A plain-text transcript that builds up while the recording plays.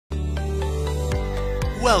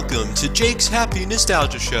Welcome to Jake's Happy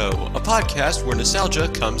Nostalgia Show, a podcast where nostalgia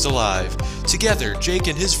comes alive. Together, Jake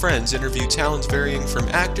and his friends interview talents varying from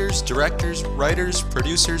actors, directors, writers,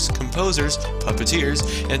 producers, composers,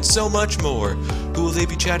 puppeteers, and so much more. Who will they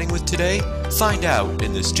be chatting with today? Find out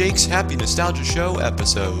in this Jake's Happy Nostalgia Show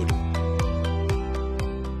episode.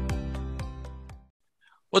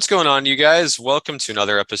 What's going on, you guys? Welcome to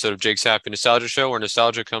another episode of Jake's Happy Nostalgia Show, where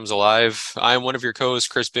nostalgia comes alive. I am one of your co-hosts,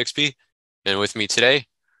 Chris Bixby, and with me today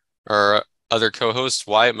are other co-hosts,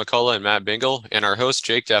 Wyatt, McCullough, and Matt Bingel, and our host,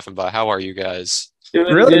 Jake Deffinbaugh. How are you guys?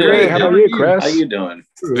 Doing really good. Great. How are you, Chris? How you doing?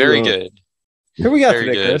 Very good. Who we got Very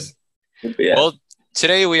today, good. Chris? Yeah. Well,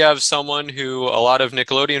 today we have someone who a lot of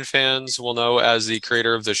Nickelodeon fans will know as the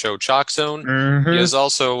creator of the show ChalkZone. Mm-hmm. He has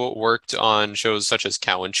also worked on shows such as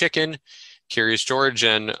Cow and Chicken, Curious George,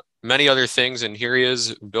 and many other things. And here he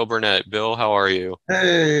is, Bill Burnett. Bill, how are you?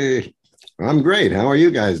 Hey, I'm great. How are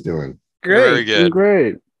you guys doing? Great. Very good.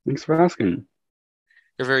 Great. Thanks for asking.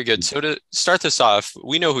 You're very good. So to start this off,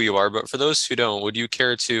 we know who you are, but for those who don't, would you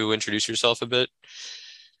care to introduce yourself a bit?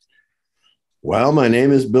 Well, my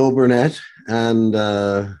name is Bill Burnett, and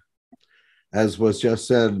as was just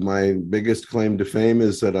said, my biggest claim to fame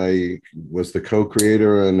is that I was the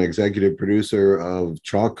co-creator and executive producer of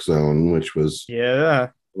ChalkZone, which was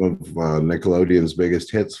one of Nickelodeon's biggest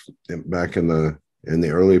hits back in the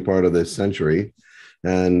early part of this century.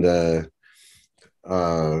 And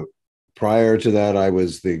prior to that, I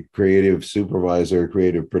was the creative supervisor,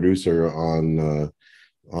 creative producer on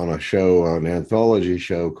a show, an anthology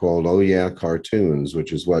show called Oh Yeah Cartoons,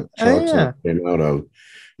 which is what ChalkZone came out of.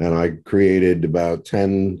 And I created about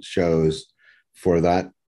 10 shows for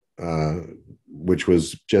that, which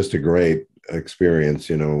was just a great experience,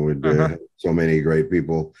 with so many great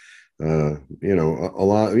people. A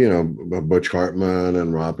lot, Butch Hartman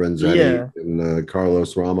and Rob Renzetti and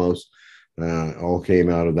Carlos Ramos all came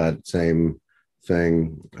out of that same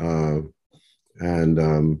thing.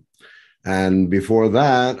 And before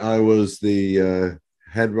that, I was the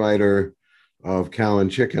head writer of Cow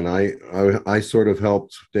and Chicken. I sort of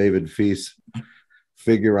helped David Feast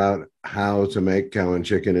figure out how to make Cow and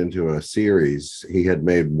Chicken into a series. He had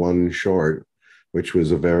made one short, which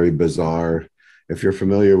was a very bizarre. If you're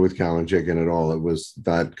familiar with Cow and Chicken at all, it was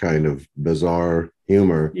that kind of bizarre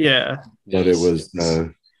humor. Yeah. But it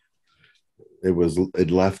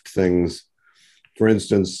left things. For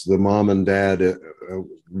instance, the mom and dad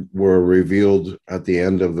were revealed at the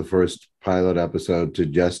end of the first pilot episode to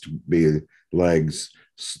just be legs,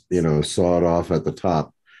 sawed off at the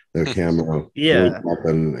top. The camera up,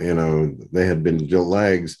 and they had been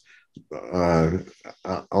legs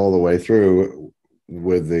all the way through,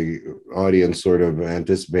 with the audience sort of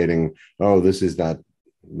anticipating, oh, this is that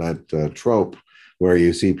trope where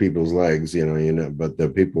you see people's legs, but the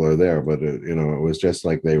people are there, but it was just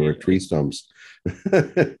like they were tree stumps.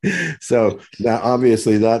 So that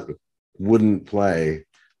obviously that wouldn't play,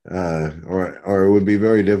 or it would be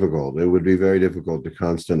very difficult. It would be very difficult to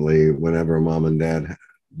constantly, whenever mom and dad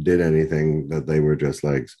did anything, that they were just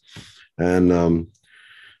legs. And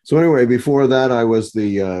so anyway, before that, I was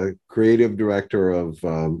the creative director of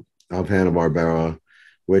Hanna-Barbera,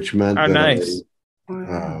 which meant that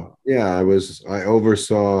I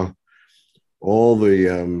oversaw all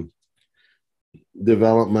the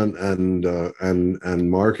development and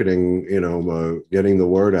marketing, getting the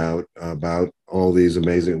word out about all these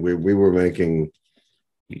amazing. We were making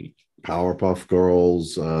Powerpuff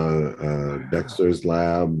Girls, Dexter's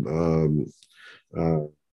Lab,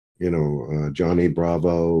 Johnny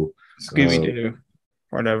Bravo, Scooby-Doo,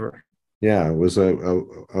 whatever. Yeah, it was a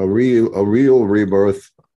real rebirth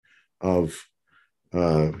of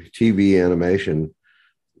TV animation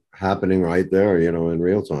happening right there, in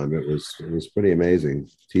real time. It was pretty amazing.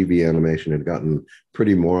 TV animation had gotten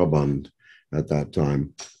pretty moribund at that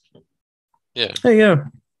time. Yeah. There you go.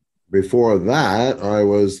 Before that, I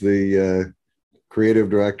was the creative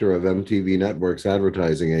director of MTV Network's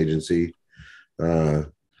advertising agency.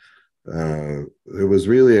 It was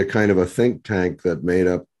really a kind of a think tank that made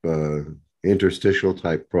up interstitial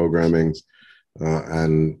type programming,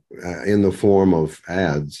 and in the form of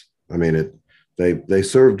ads. I mean, they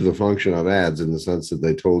served the function of ads in the sense that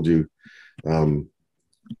they told you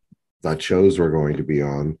that shows were going to be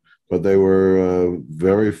on, but they were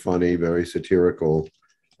very funny, very satirical,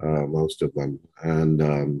 most of them.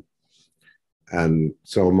 And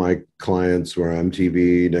so my clients were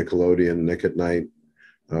MTV, Nickelodeon, Nick at Night,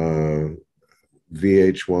 VH1,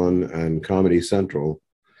 and Comedy Central.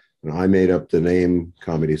 And I made up the name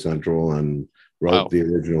Comedy Central and wrote the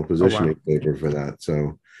original positioning paper for that.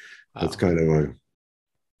 So that's kind of a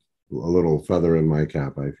little feather in my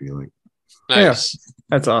cap, I feel like. Nice.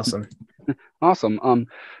 That's awesome. Awesome.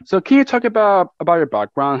 So can you talk about your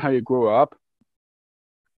background, how you grew up?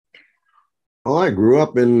 Well, I grew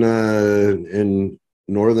up in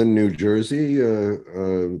northern New Jersey,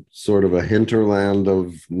 sort of a hinterland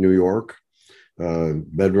of New York,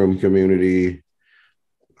 bedroom community.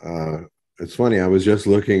 It's funny. I was just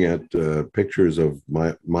looking at pictures of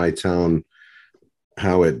my town,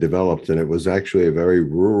 how it developed, and it was actually a very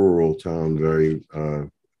rural town, very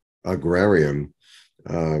agrarian.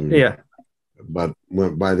 But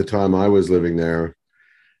by the time I was living there,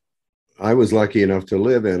 I was lucky enough to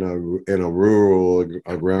live in a rural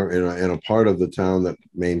in a part of the town that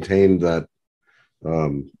maintained that,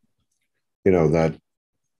 that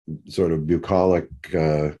sort of bucolic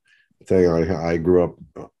thing. I grew up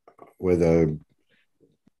with a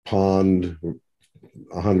pond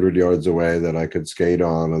 100 yards away that I could skate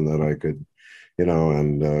on, and that I could,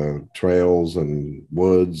 and trails and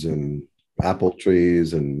woods and apple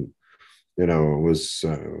trees, and it was,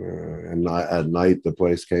 and at night the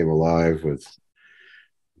place came alive with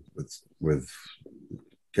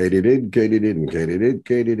Katie did, Katie didn't, Katie did,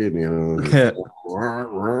 Katie didn't, it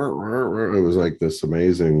was like this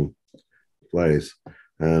amazing place.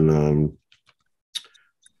 And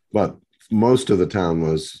but most of the town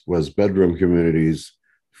was bedroom communities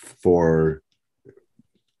for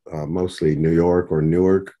mostly New York or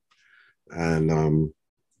Newark, and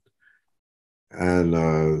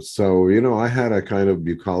so I had a kind of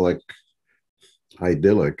bucolic,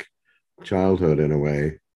 idyllic childhood in a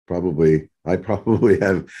way. I probably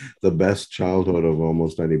have the best childhood of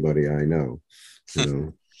almost anybody I know.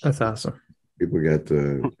 That's awesome. People get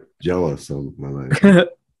jealous of my life.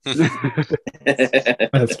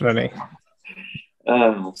 That's funny.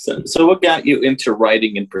 So what got you into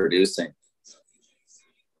writing and producing?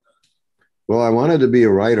 Well, I wanted to be a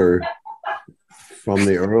writer from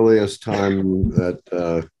the earliest time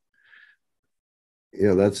that,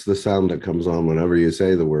 that's the sound that comes on whenever you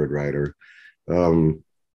say the word writer. From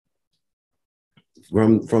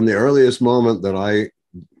the earliest moment that I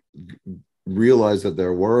realized that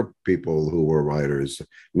there were people who were writers,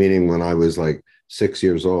 meaning when I was like 6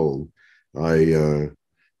 years old, it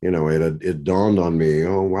dawned on me,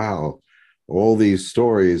 oh, wow, all these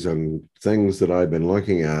stories and things that I've been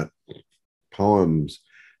looking at, poems,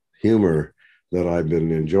 humor that I've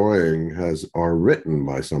been enjoying are written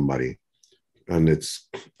by somebody. And it's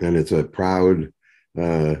a proud,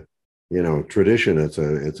 tradition.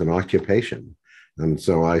 It's an occupation. And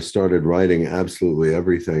so I started writing absolutely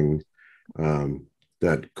everything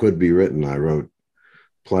that could be written. I wrote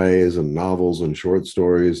plays and novels and short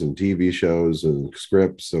stories and TV shows and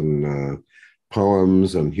scripts and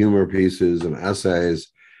poems and humor pieces and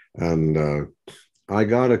essays. And I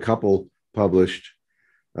got a couple published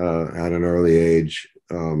at an early age,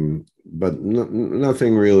 but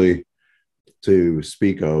nothing really to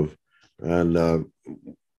speak of. And then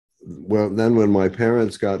when my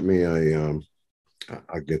parents got me a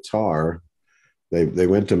guitar, they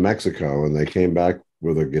went to Mexico and they came back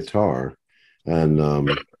with a guitar, and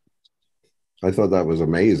I thought that was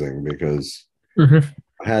amazing because I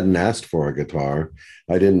hadn't asked for a guitar.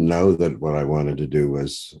 I didn't know that what I wanted to do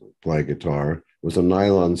was play guitar. It was a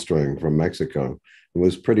nylon string from Mexico. It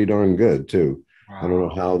was pretty darn good too. Wow. I don't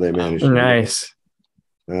know how they managed to nice.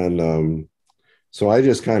 And so I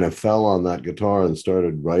just kind of fell on that guitar and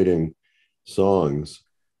started writing songs,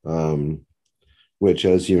 which,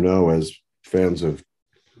 as you know, as fans of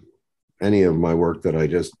any of my work that I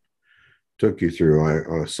just took you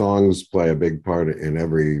through, songs play a big part in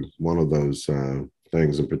every one of those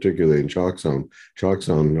things, and particularly in ChalkZone.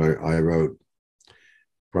 ChalkZone, I wrote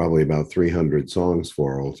probably about 300 songs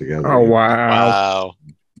for altogether. Oh, wow.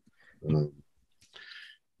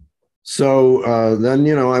 So then,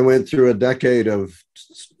 I went through a decade of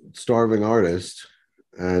starving artist,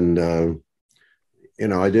 and, I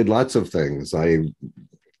did lots of things. I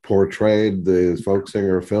portrayed the folk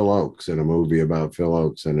singer Phil Oakes in a movie about Phil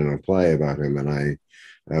Oakes and in a play about him. And I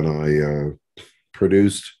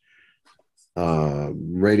produced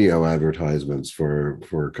radio advertisements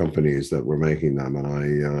for companies that were making them.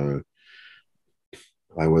 And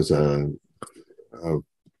I was a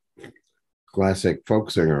classic folk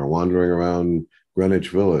singer wandering around Greenwich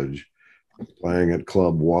Village, playing at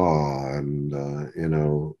Club Wah and,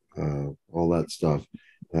 all that stuff.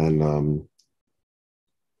 And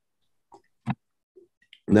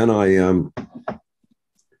then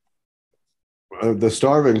the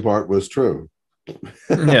starving part was true.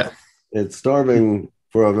 Yeah. It's starving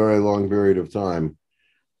for a very long period of time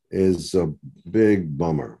is a big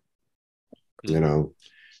bummer. I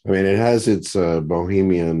mean, it has its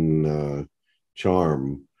bohemian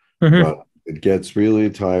charm, but it gets really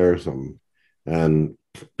tiresome. And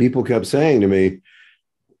people kept saying to me,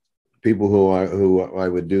 people who I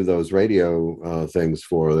would do those radio things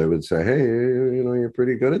for, they would say, "Hey, you're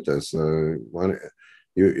pretty good at this.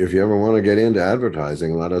 If you ever want to get into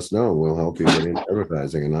advertising, let us know. We'll help you get into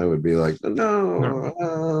advertising." And I would be like,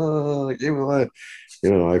 "No,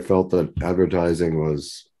 I felt that advertising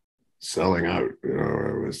was selling out.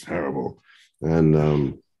 It was terrible."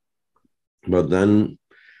 And but then,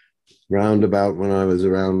 round about when I was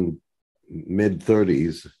around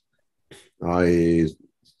mid-30s, I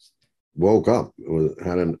woke up,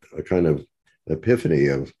 had a kind of epiphany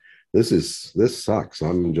of this sucks.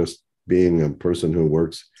 I'm just being a person who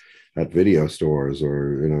works at video stores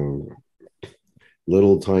or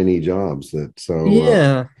little tiny jobs that so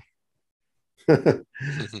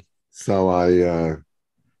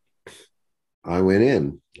I went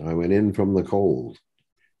in from the cold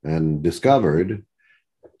and discovered,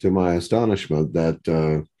 to my astonishment, that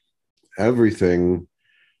everything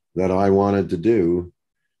that I wanted to do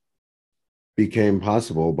became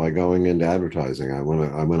possible by going into advertising.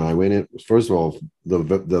 When I went in, first of all,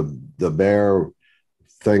 the bare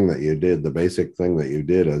thing that you did, the basic thing that you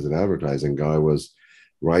did as an advertising guy was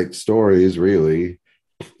write stories, really.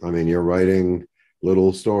 I mean, you're writing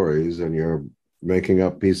little stories and you're making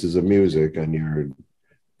up pieces of music and you're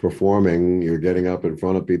performing, you're getting up in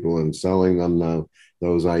front of people and selling them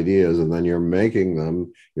those ideas, and then you're making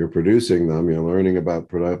them, you're producing them, you're learning about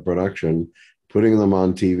production, putting them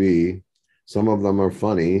on TV. Some of them are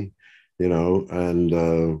funny,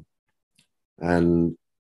 and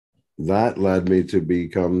that led me to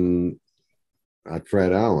become at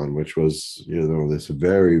Fred Allen, which was, this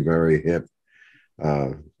very, very hip,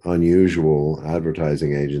 unusual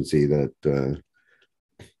advertising agency that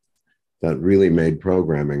really made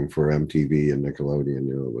programming for MTV and Nickelodeon.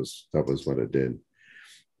 That was what it did.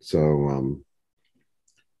 So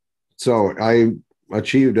I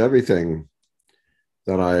achieved everything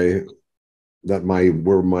that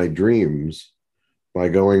were my dreams by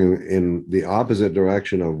going in the opposite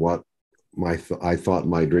direction of what I thought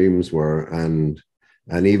my dreams were, and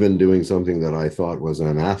even doing something that I thought was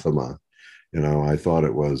anathema. I thought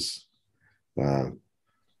it was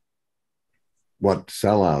what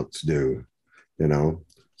sellouts do.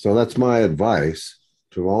 So that's my advice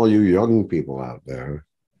to all you young people out there,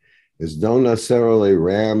 is don't necessarily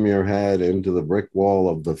ram your head into the brick wall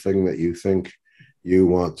of the thing that you think you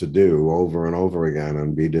want to do over and over again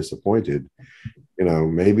and be disappointed.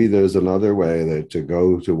 Maybe there's another way to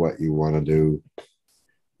go to what you want to do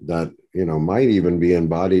that, might even be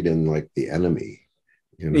embodied in like The Enemy.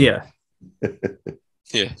 Yeah.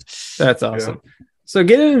 Yeah. That's awesome. Yeah. So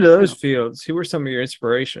getting into those fields, who were some of your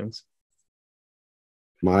inspirations?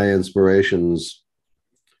 My inspirations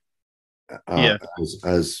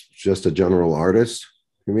as just a general artist,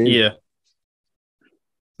 you mean? Yeah.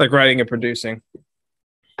 Like writing and producing.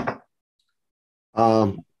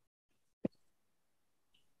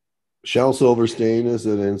 Shel Silverstein is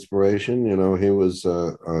an inspiration. He was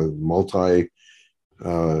a multi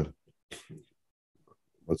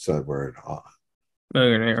what's that word?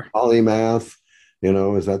 Millionaire. Polymath.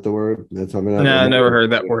 Is that the word? I never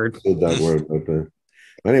heard that word. That word,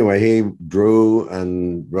 but anyway, he drew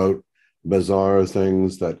and wrote bizarre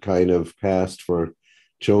things that kind of passed for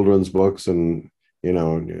children's books. And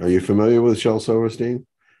are you familiar with Shel Silverstein?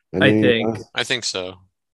 I think so.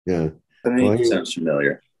 Yeah, he sounds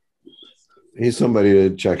familiar. He's somebody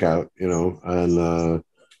to check out, and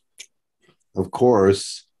of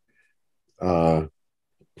course,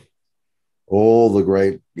 all the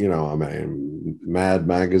great, Mad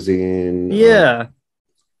Magazine. Yeah.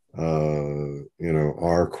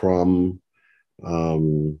 R. Crumb,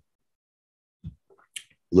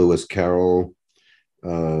 Lewis Carroll.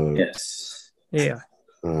 Yes. Yeah.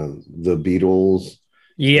 The Beatles.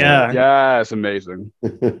 Yeah. Yes, amazing.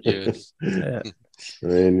 Yes. Yeah.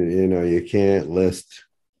 And you can't list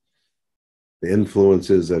the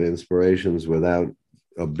influences and inspirations without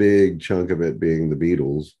a big chunk of it being the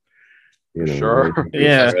Beatles. Sure.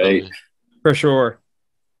 Yeah. Right. For sure.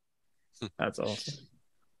 That's awesome.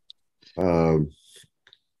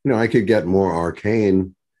 I could get more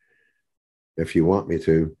arcane if you want me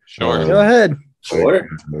to. Sure. Go ahead. Sure.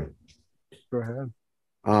 Go ahead.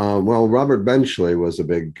 Well, Robert Benchley was a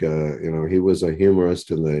big, he was a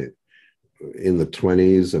humorist in the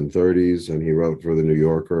 20s and 30s, and he wrote for the New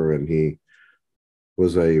Yorker, and he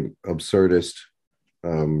was a absurdist.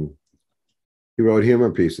 He wrote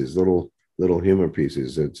humor pieces, little humor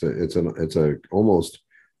pieces. It's a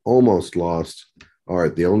almost lost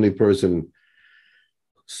art. The only person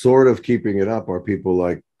sort of keeping it up are people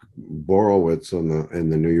like Borowitz in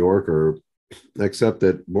the New Yorker, except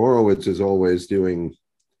that Borowitz is always doing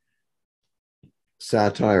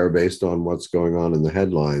satire based on what's going on in the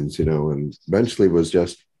headlines, and Benchley was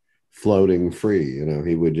just floating free.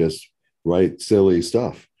 He would just write silly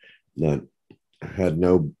stuff that had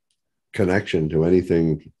no connection to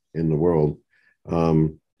anything in the world.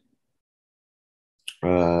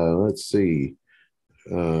 Let's see.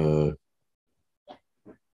 The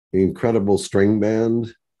Incredible String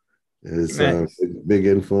Band is a big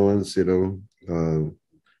influence,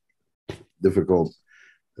 difficult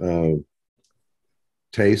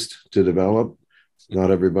taste to develop.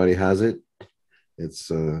 Not everybody has it. It's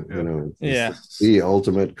the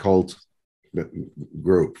ultimate cult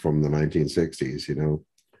group from the 1960s.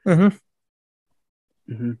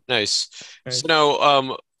 Nice. So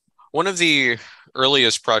now, one of the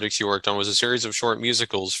earliest projects you worked on was a series of short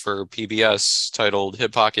musicals for PBS titled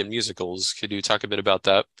Hip Pocket Musicals. Could you talk a bit about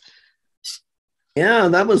that? Yeah,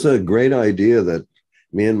 that was a great idea that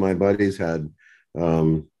me and my buddies had.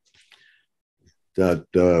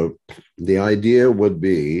 The idea would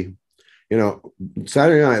be,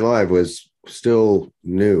 Saturday Night Live was still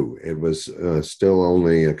new. It was still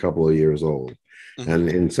only a couple of years old. Mm-hmm. And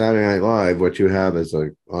in Saturday Night Live, what you have is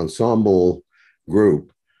an ensemble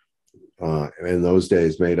group in those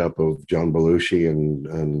days made up of John Belushi and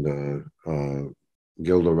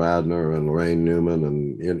Gilda Radner and Lorraine Newman,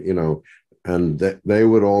 and they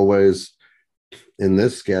would always, in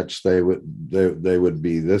this sketch, they would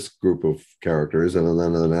be this group of characters, and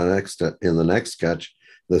then in the next sketch,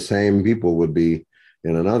 the same people would be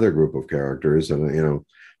in another group of characters, and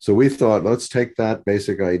so we thought, let's take that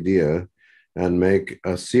basic idea and make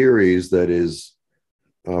a series that is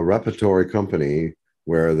a repertory company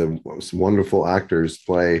where the wonderful actors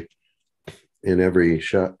play in every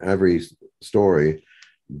story,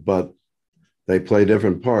 but they play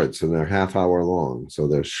different parts and they're half-hour long. So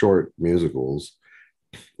they're short musicals.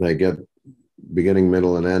 They get beginning,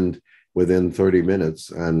 middle, and end within 30 minutes.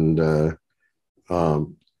 And so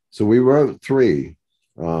we wrote 3.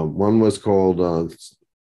 One was called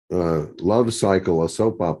Love Cycle, a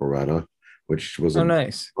soap operetta, which was a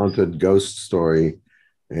haunted ghost story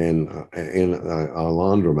in a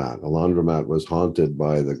laundromat. A laundromat was haunted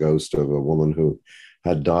by the ghost of a woman who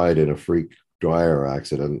had died in a freak dryer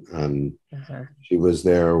accident, and she was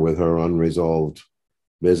there with her unresolved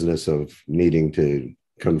business of needing to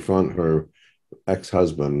confront her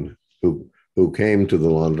ex-husband who came to the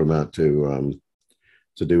laundromat to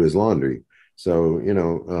do his laundry. So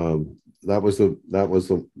that was the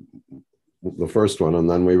first one, and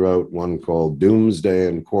then we wrote one called Doomsday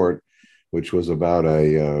in Court, which was about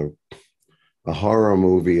a horror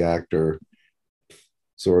movie actor,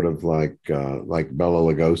 sort of like Bela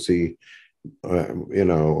Lugosi,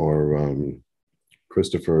 or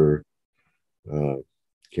Christopher,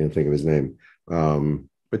 can't think of his name,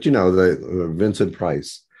 but the Vincent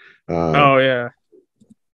Price.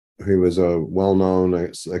 He was a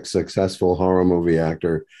well-known, successful horror movie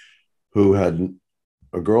actor who had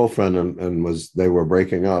a girlfriend and they were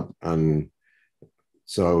breaking up, and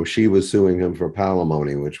so she was suing him for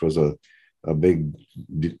palimony, which was a big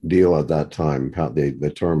deal at that time.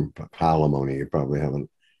 The term palimony, you probably haven't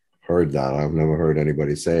heard that. I've never heard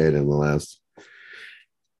anybody say it in the last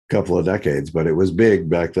couple of decades, but it was big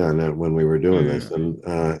back then when we were doing this. And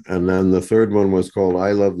then the third one was called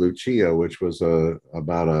I Love Lucia, which was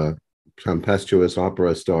about a tempestuous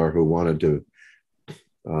opera star who wanted to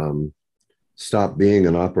stop being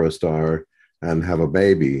an opera star and have a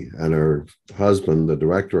baby, and her husband, the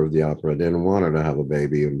director of the opera, didn't want her to have a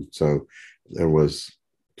baby, and so there was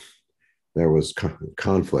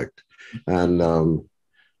conflict. And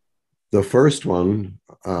the first one,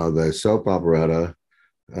 the soap operetta,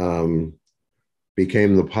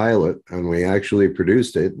 became the pilot, and we actually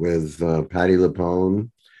produced it with Patti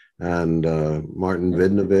LuPone and Martin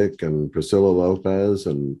Vidnovic and Priscilla Lopez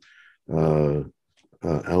and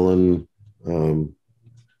Ellen.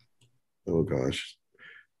 Oh gosh,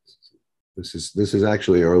 this is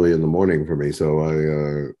actually early in the morning for me, so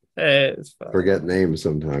I forget names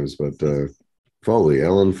sometimes. But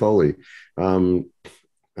Ellen Foley, and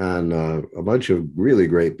a bunch of really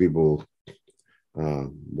great people.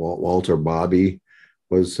 Walter Bobby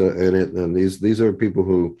was in it, and these are people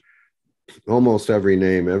who almost every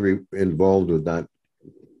name involved with that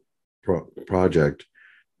project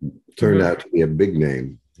turned out to be a big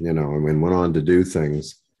name, and went on to do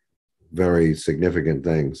things, very significant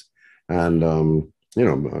things. And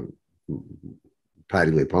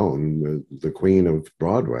Patti LuPone, the queen of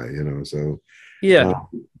Broadway, so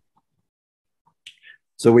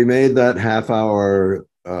so we made that half-hour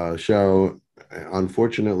show,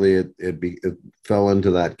 unfortunately, it fell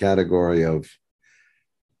into that category of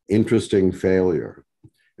interesting failure.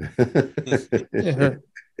 Yeah.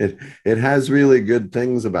 It has really good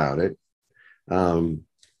things about it.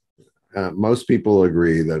 Most people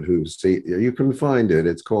agree that who see, you can find it.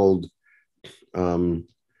 It's called, I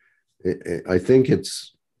think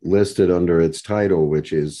it's listed under its title,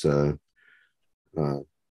 which is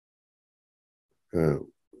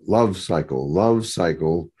Love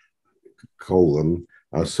Cycle, colon,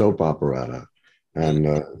 a soap operetta. And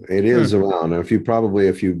it is around. If you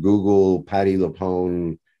Google Patti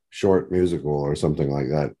LuPone short musical or something like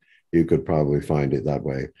that, you could probably find it that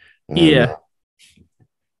way. And, yeah.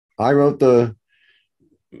 I wrote the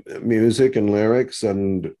music and lyrics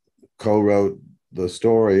and co-wrote the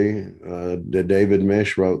story. David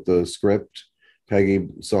Mish wrote the script. Peggy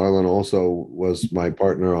Sarlin also was my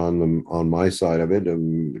partner on my side of it,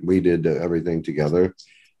 and we did everything together.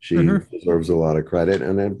 She deserves a lot of credit,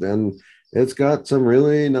 and it's got some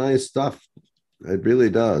really nice stuff. It really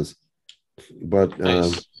does. But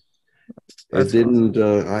Nice. it didn't.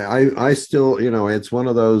 Awesome. I still, it's one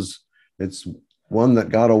of those. It's one that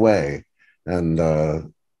got away, and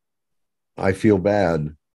I feel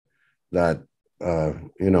bad that.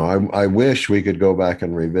 I wish we could go back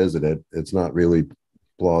and revisit it. It's not really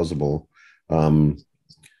plausible,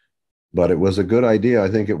 but it was a good idea. I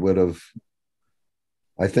think it would have.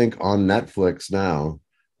 I think on Netflix now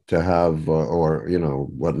to have, or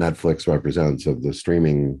what Netflix represents of the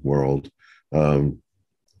streaming world,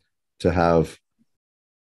 to have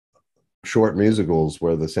short musicals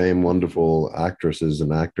where the same wonderful actresses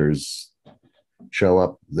and actors show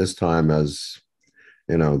up this time as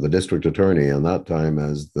the district attorney, and that time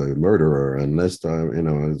as the murderer, and this time,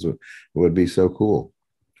 it would be so cool.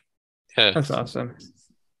 Yeah, That's awesome.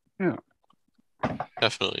 Yeah,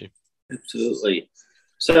 definitely. Absolutely.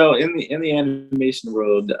 So in the animation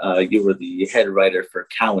world, you were the head writer for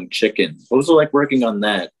Cow and Chicken. What was it like working on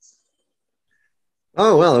that?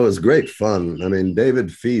 Oh, well, it was great fun. I mean,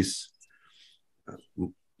 David Feast,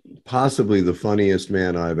 possibly the funniest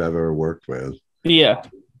man I've ever worked with. Yeah.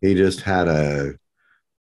 He just had a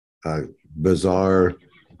bizarre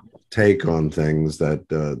take on things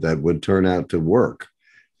that would turn out to work.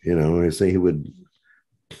 He would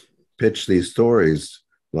pitch these stories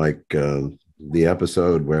like the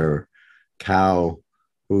episode where Cow,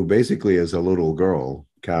 who basically is a little girl,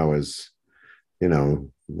 Cow is,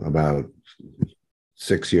 about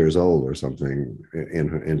 6 years old or something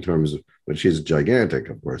in terms of, but she's gigantic,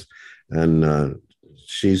 of course, and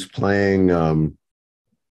she's playing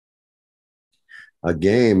a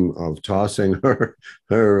game of tossing her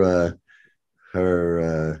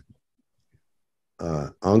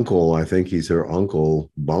uncle, I think he's her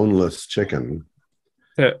uncle, boneless chicken.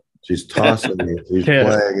 Yeah. She's tossing, she's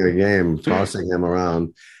playing a game, tossing him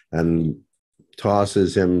around, and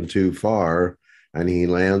tosses him too far, and he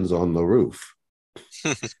lands on the roof.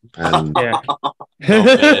 And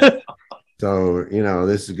so,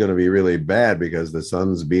 this is going to be really bad because the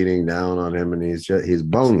sun's beating down on him, and he's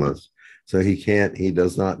boneless. So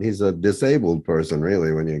he's a disabled person,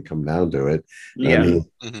 really, when you come down to it. Yeah.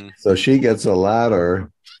 So she gets a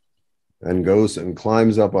ladder and goes and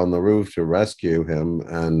climbs up on the roof to rescue him.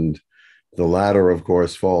 And the ladder, of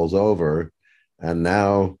course, falls over. And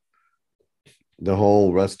now the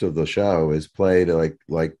whole rest of the show is played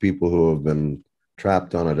like people who have been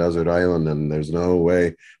trapped on a desert island, and there's no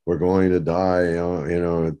way we're going to die.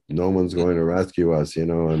 No one's going to rescue us,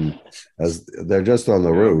 and as they're just on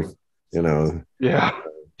the roof. Yeah.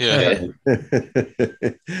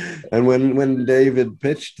 And when David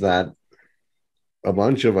pitched that, a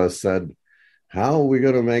bunch of us said, how are we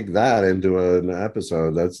going to make that into an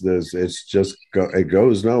episode? It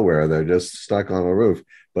goes nowhere. They're just stuck on a roof.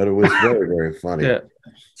 But it was very, very funny. Yeah.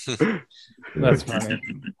 That's funny.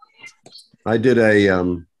 I did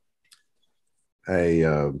a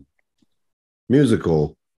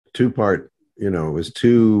musical 2-part, it was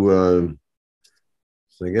two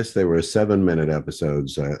I guess they were 7-minute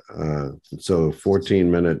episodes. So a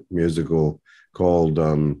 14-minute musical called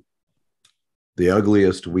The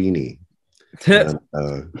Ugliest Weenie. And,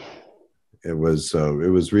 it was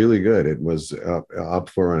really good. It was up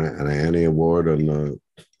for an Annie Award, and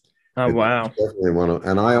oh wow! Definitely one of,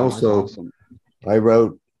 and I also awesome. I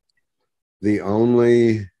wrote the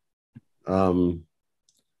only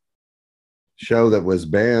show that was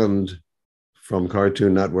banned from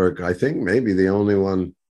Cartoon Network, I think maybe the only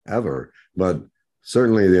one ever, but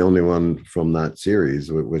certainly the only one from that series,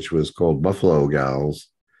 which was called Buffalo Gals.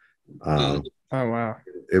 Oh wow!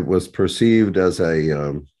 It was perceived as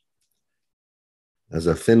a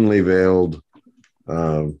thinly veiled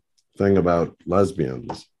thing about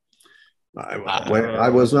lesbians. I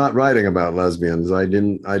was not writing about lesbians. I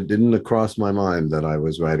didn't cross my mind that I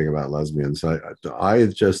was writing about lesbians. I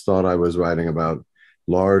just thought I was writing about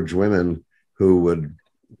large women who would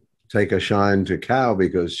take a shine to Cow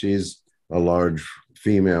because she's a large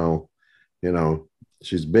female,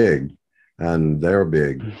 she's big and they're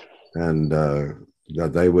big, and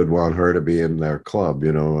that they would want her to be in their club,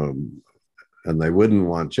 and they wouldn't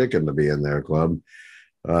want Chicken to be in their club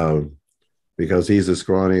because he's a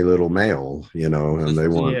scrawny little male, and they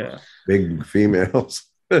want big females.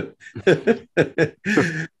 So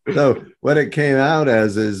what it came out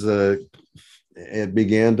as is it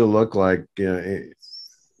began to look like it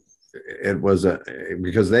was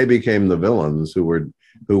because they became the villains who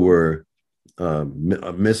were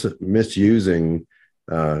misusing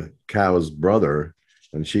Cow's brother,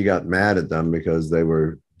 and she got mad at them because they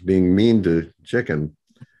were being mean to Chicken,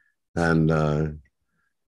 and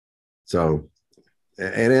so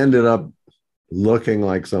it ended up looking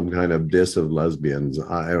like some kind of diss of lesbians.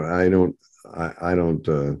 I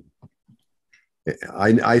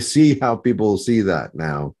see how people see that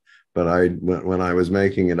now, but when I was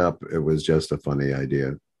making it up, it was just a funny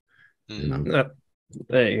idea.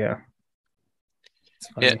 There you go.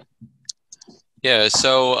 Yeah.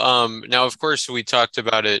 So now, of course, we talked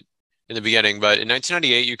about it in the beginning, but in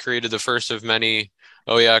 1998, you created the first of many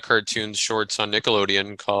Oh Yeah cartoons shorts on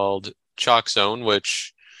Nickelodeon called ChalkZone,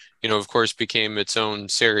 which, of course, became its own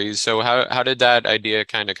series. So how did that idea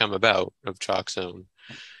kind of come about of ChalkZone?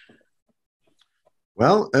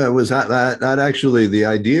 Well, it was that actually, the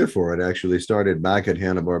idea for it actually started back at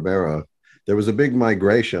Hanna-Barbera. There was a big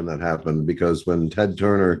migration that happened because when Ted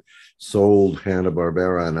Turner sold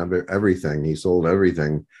Hanna-Barbera and everything, he sold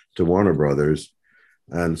everything to Warner Brothers.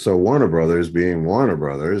 And so Warner Brothers, being Warner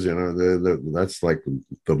Brothers, that's like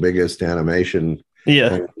the biggest animation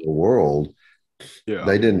in the world. Yeah.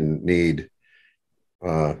 They didn't need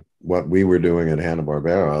what we were doing at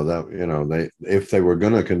Hanna-Barbera. That if they were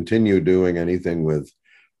going to continue doing anything with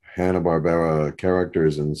Hanna-Barbera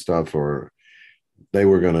characters and stuff, or they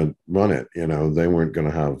were going to run it, they weren't going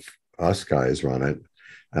to have us guys run it.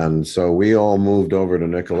 And so we all moved over to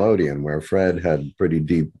Nickelodeon, where Fred had pretty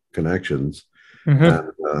deep connections.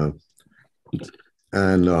 Mm-hmm.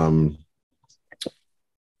 And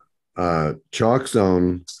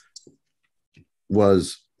ChalkZone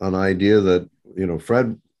was an idea that,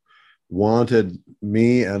 Fred wanted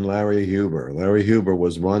me and Larry Huber. Larry Huber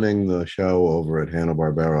was running the show over at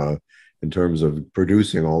Hanna-Barbera in terms of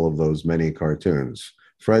producing all of those many cartoons.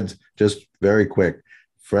 Fred's, just very quick,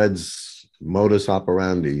 Fred's modus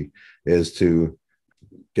operandi is to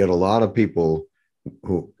get a lot of people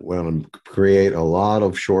who want to create a lot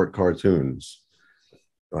of short cartoons,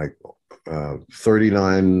 like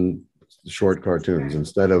 39 short cartoons,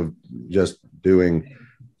 instead of just doing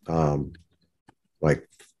like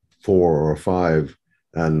 4 or 5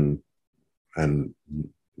 and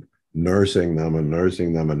nursing them and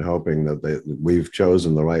hoping that we've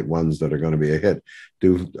chosen the right ones that are going to be a hit.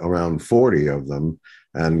 Do around 40 of them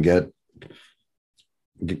and get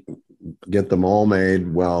them all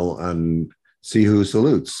made well and see who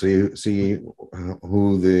salutes, see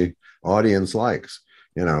who the audience likes.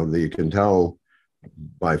 You can tell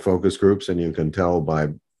by focus groups and you can tell by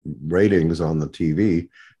ratings on the TV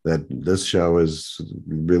that this show is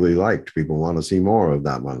really liked. People want to see more of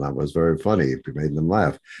that one. That was very funny. It made them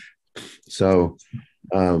laugh. So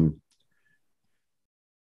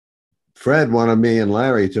Fred wanted me and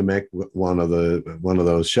Larry to make one of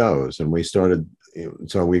those shows, and we started.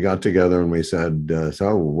 So we got together and we said,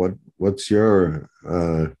 "So what's your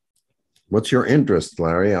interest,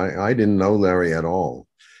 Larry?" I didn't know Larry at all.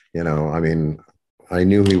 I mean, I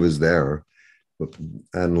knew he was there,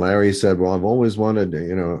 and Larry said, "Well, I've always wanted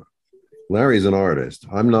to." Larry's an artist.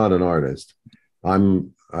 I'm not an artist.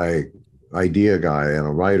 I'm an idea guy and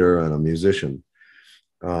a writer and a musician.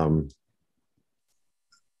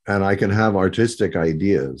 And I can have artistic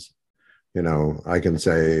ideas. I can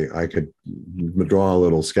say, I could draw a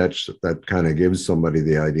little sketch that kind of gives somebody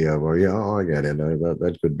the idea of, I get it.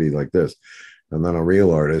 That could be like this. And then a real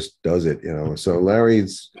artist does it, So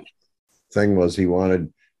Larry's thing was he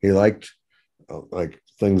liked like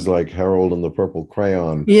things like Harold and the Purple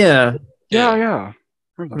Crayon. Yeah.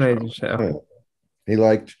 Amazing show. He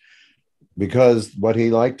liked, because what he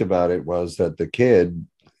liked about it was that the kid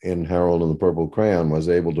in Harold and the Purple Crayon was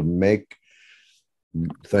able to make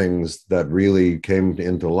things that really came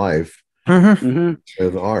into life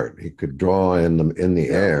with art. He could draw in the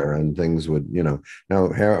air, and things would, Now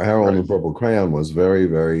Harold and the Purple Crayon was very,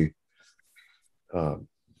 very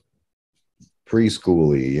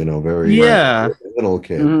preschooly, very Yeah. little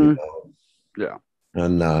kid, Yeah.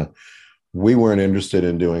 And we weren't interested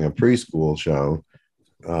in doing a preschool show,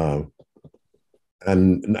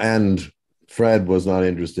 and Fred was not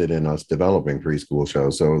interested in us developing preschool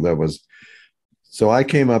shows. So I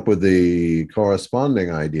came up with the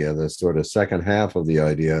corresponding idea, the sort of second half of the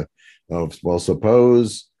idea of, well,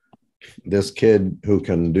 suppose this kid who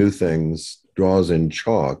can do things draws in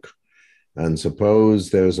chalk, and suppose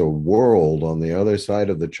there's a world on the other side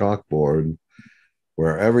of the chalkboard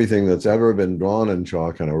where everything that's ever been drawn in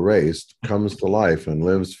chalk and erased comes to life and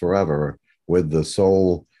lives forever with the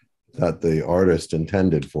soul that the artist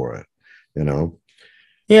intended for it,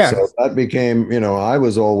 Yeah. So that became, I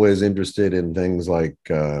was always interested in things like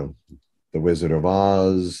The Wizard of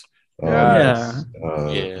Oz, Yes.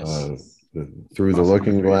 Through the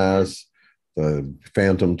Looking Glass, the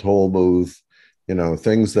Phantom Toll Booth,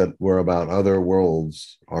 things that were about other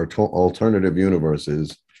worlds, alternative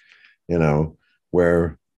universes,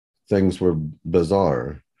 where things were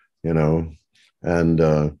bizarre, and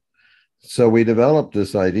so we developed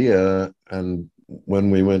this idea, and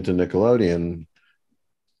when we went to Nickelodeon,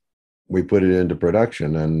 we put it into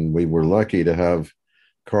production, and we were lucky to have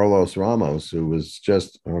Carlos Ramos, who was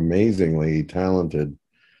just an amazingly talented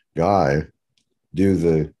guy, do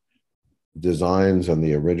the designs and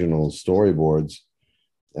the original storyboards,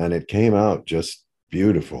 and it came out just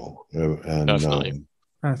beautiful. And Definitely.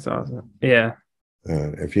 That's awesome. Yeah.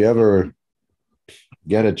 if you ever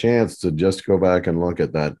get a chance to just go back and look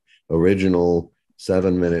at that original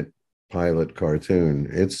 7-minute pilot cartoon,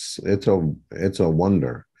 it's a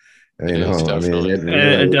wonder. It really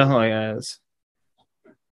It definitely is.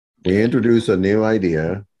 We introduce a new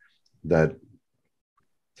idea that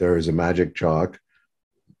there is a magic chalk,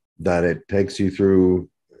 that it takes you through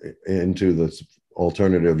into this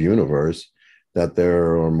alternative universe, that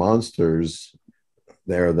there are monsters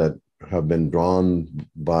there that have been drawn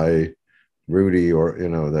by Rudy, or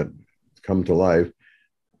that come to life.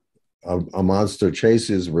 A monster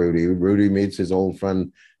chases Rudy. Rudy meets his old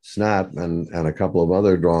friend Snap and a couple of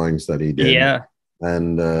other drawings that he did. Yeah.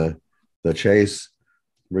 And the chase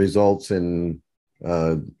results in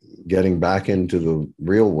getting back into the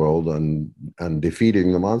real world and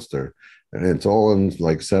defeating the monster. And it's all in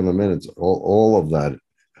like 7 minutes. All of that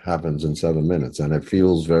happens in 7 minutes, and it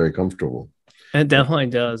feels very comfortable. It definitely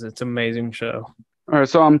does. It's an amazing show. All right.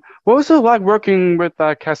 So, what was it like working with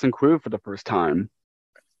that cast and crew for the first time?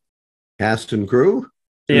 Cast and crew?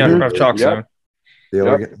 Yeah, Mhm. from ChalkZone.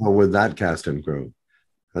 With that cast and crew.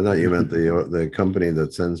 I thought you meant the company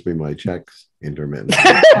that sends me my checks intermittently.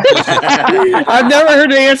 I've never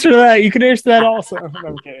heard the answer to that. You can answer that also.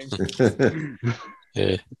 I'm kidding.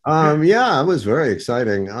 Yeah, it was very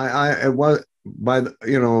exciting. It was by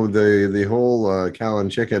the whole cow and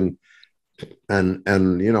chicken, and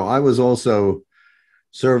I was also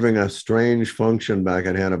serving a strange function back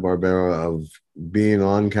at Hanna-Barbera of being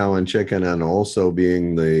on Cow and Chicken and also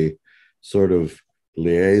being the sort of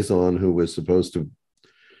liaison who was supposed to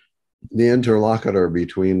the interlocutor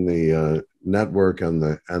between the network and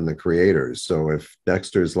the creators. So if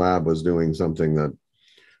Dexter's Lab was doing something that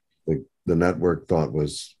the network thought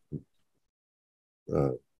was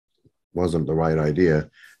wasn't the right idea,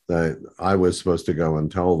 that I was supposed to go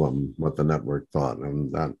and tell them what the network thought,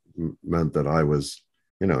 and that meant that I was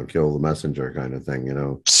kill the messenger kind of thing,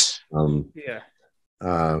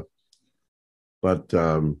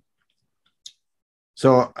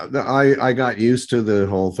 so I got used to the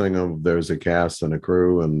whole thing of there's a cast and a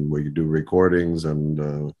crew, and we do recordings,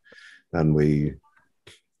 and we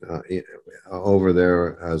over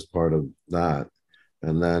there as part of that,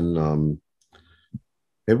 and then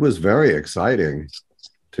it was very exciting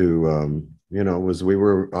to we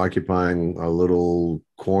were occupying a little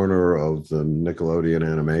corner of the Nickelodeon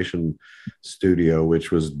animation studio,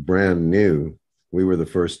 which was brand new. We were the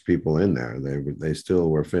first people in there. They still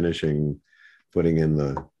were putting in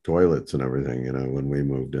the toilets and everything, when we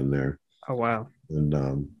moved in there. Oh, wow. And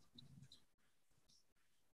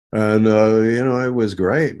it was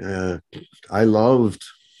great. I loved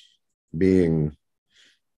being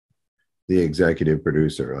the executive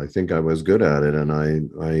producer. I think I was good at it, and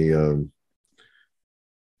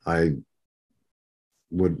I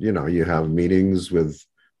would, you have meetings with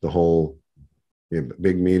the whole,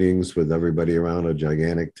 big meetings with everybody around a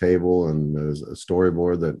gigantic table, and there's a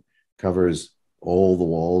storyboard that covers all the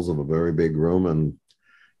walls of a very big room, and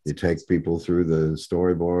you take people through the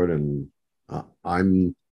storyboard, and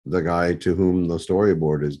I'm the guy to whom the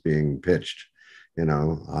storyboard is being pitched.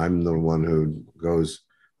 I'm the one who goes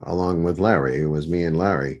along with Larry. It was me and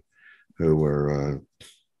Larry who were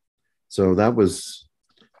so that was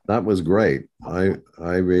that was great. I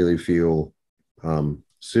really feel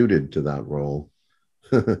suited to that role.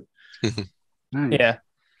 Nice. Yeah.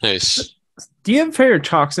 Nice. Do you have a favorite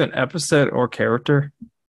ChalkZone episode or character?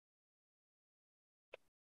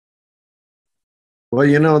 Well,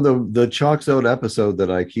 the ChalkZone episode that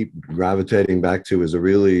I keep gravitating back to is a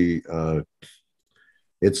really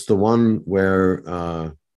it's the one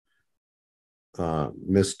where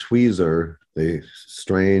Miss Tweezer, the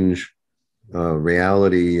strange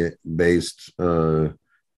reality-based a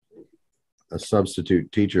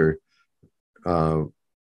substitute teacher,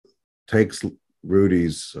 takes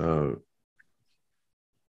Rudy's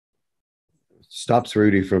stops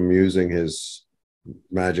Rudy from using his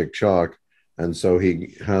magic chalk, and so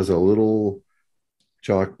he has a little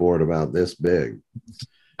chalkboard about this big.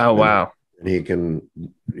 Oh, wow. And he can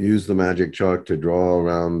use the magic chalk to draw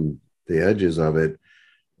around the edges of it,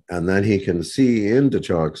 and then he can see into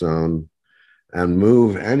ChalkZone and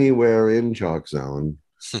move anywhere in ChalkZone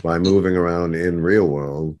by moving around in real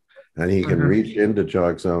world, and he can reach into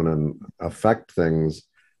ChalkZone and affect things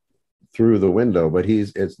through the window, but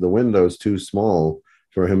the window's too small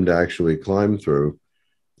for him to actually climb through.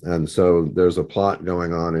 And so there's a plot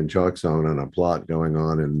going on in ChalkZone and a plot going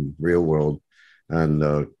on in real world,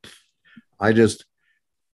 and I just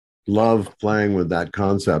love playing with that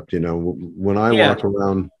concept. When I walk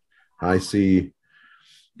around, I see,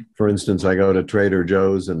 for instance, I go to Trader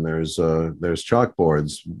Joe's and there's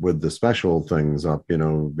chalkboards with the special things up,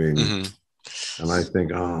 being, and I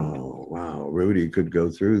think, oh wow, Rudy could go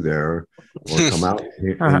through there or come out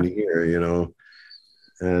in here,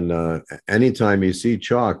 and anytime you see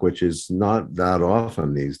chalk, which is not that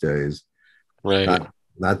often these days, right?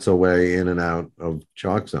 That's a way in and out of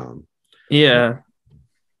ChalkZone. Yeah.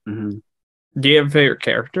 Mm-hmm. Do you have a favorite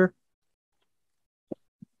character?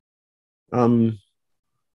 Well,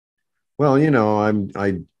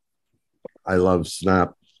 I love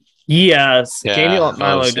Snap. Yes. Yeah, Candy Lump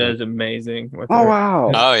Milo awesome. does amazing with Oh her.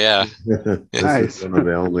 wow. Oh yeah. This Nice. is one of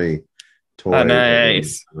the only toys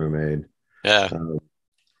nice. ever made. Yeah.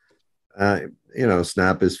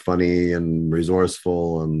 Snap is funny and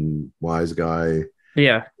resourceful and wise guy.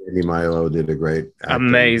 Yeah. Candy Milo did a great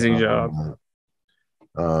Amazing job.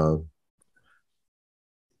 But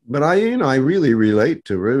I really relate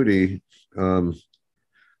to Rudy. I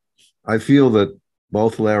feel that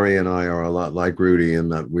both Larry and I are a lot like Rudy in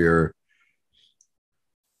that we're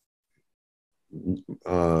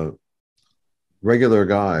regular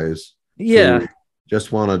guys who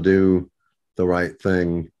just want to do the right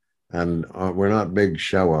thing, and we're not big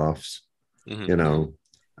show-offs, and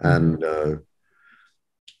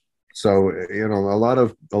so a lot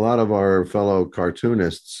of our fellow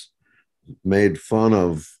cartoonists made fun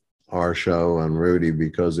of our show and Rudy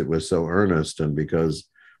because it was so earnest, and because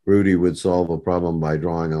Rudy would solve a problem by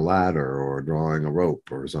drawing a ladder or drawing a rope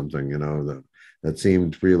or something, that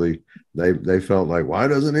seemed really, they felt like, why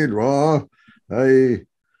doesn't he draw a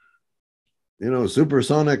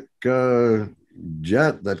supersonic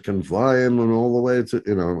jet that can fly him and all the way to,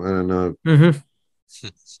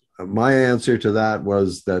 and my answer to that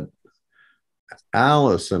was that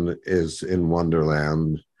Allison is in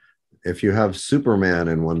Wonderland. If you have Superman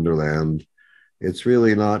in Wonderland, it's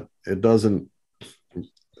really not, it doesn't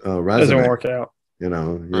resonate. Doesn't work out.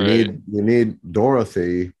 You need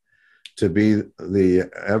Dorothy to be the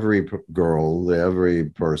every girl, the every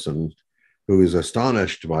person who is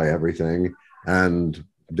astonished by everything and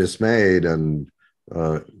dismayed and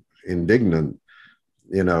indignant,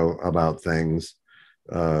 about things.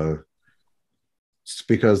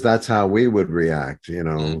 Because that's how we would react,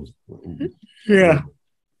 Yeah.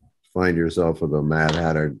 Find yourself with a Mad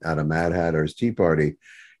Hatter at a Mad Hatter's tea party.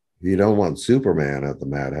 You don't want Superman at the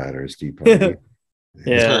Mad Hatter's tea party.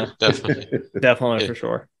 Yeah, definitely, for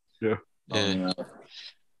sure. Yeah.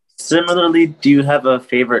 Similarly, do you have a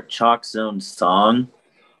favorite ChalkZone song?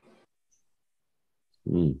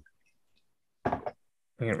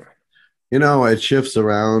 It shifts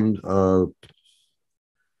around.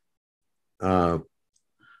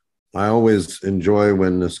 I always enjoy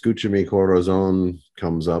when the Escúchame Corazón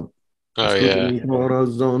comes up. Oh yeah.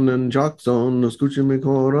 Corazón and ChalkZone, Escúchame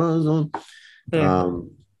Corazón.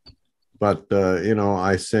 But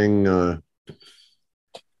I sing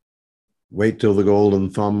Wait Till the Golden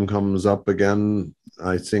Thumb Comes Up Again.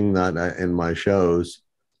 I sing that in my shows.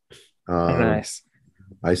 Nice.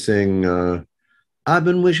 I sing I've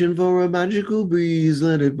been wishing for a magical breeze,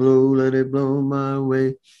 let it blow my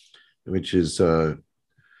way, which is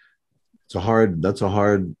that's a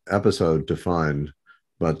hard episode to find,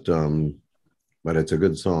 but it's a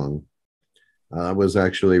good song. It was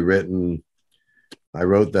actually written I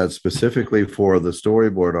wrote that specifically for the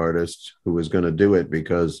storyboard artist who was going to do it,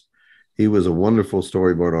 because he was a wonderful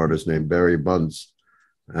storyboard artist named Barry Bunce,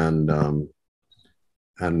 and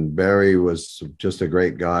Barry was just a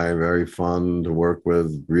great guy, very fun to work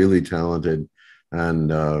with, really talented,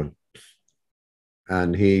 and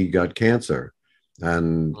he got cancer,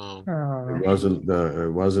 and it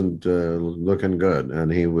wasn't looking good,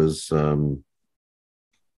 and he was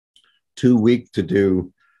too weak to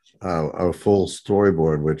do a full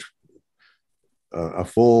storyboard, which a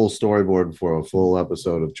full storyboard for a full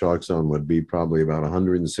episode of ChalkZone would be probably about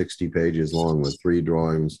 160 pages long with 3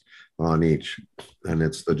 drawings on each. And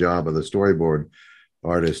it's the job of the storyboard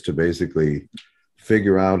artist to basically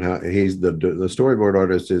figure out how the storyboard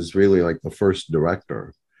artist is really like the first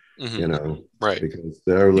director, you know, right? Because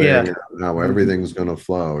they're laying out how everything's going to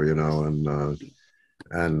flow, you know,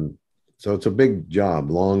 and so it's a big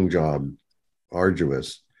job, long job,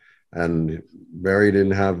 arduous. And Barry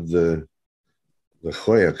didn't have the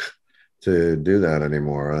choyuk to do that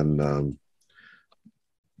anymore, and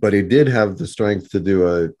but he did have the strength to do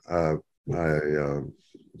a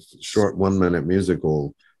short 1-minute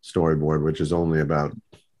musical storyboard, which is only about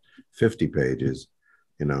 50 pages,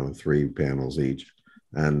 you know, 3 panels each,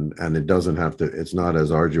 and it doesn't have to. It's not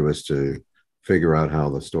as arduous to figure out how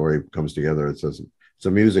the story comes together. It's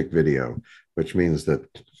a music video, which means that,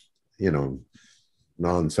 you know,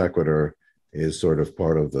 non sequitur is sort of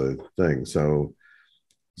part of the thing. So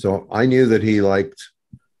I knew that he liked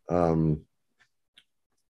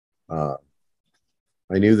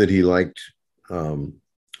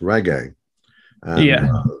reggae, and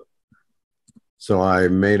so I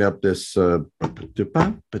made up this I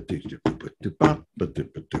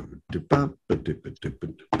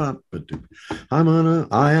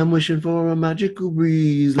am wishing for a magical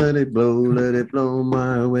breeze, let it blow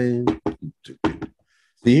my way.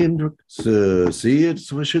 See it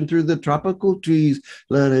swishing through the tropical trees.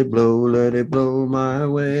 Let it blow my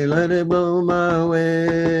way, let it blow my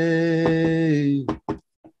way.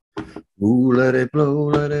 Ooh, let it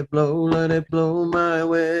blow my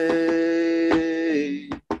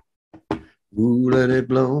way. Ooh, let it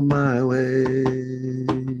blow my way.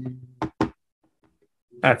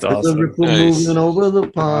 That's awesome. The ripple moving over the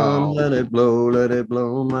pond. Wow. Let it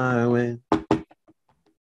blow my way.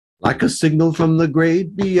 Like a signal from the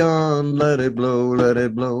great beyond, let it blow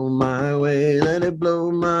my way, let it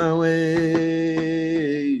blow my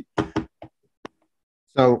way.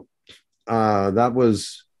 So that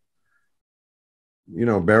was, you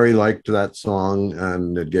know, Barry liked that song,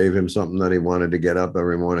 and it gave him something that he wanted to get up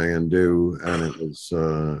every morning and do. And it was,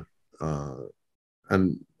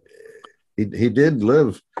 and he did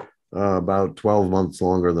live about 12 months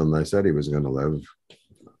longer than they said he was going to live.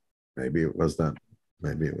 Maybe it was that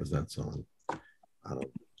song. I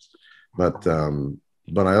don't know.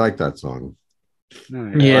 But I like that song.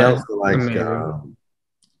 Yeah. I also like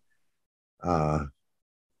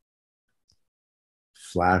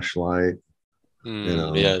Flashlight. You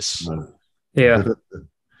know, yes. You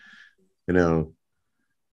know,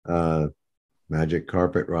 Magic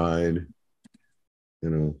Carpet Ride. You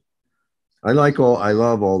know, I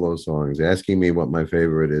love all those songs. Asking me what my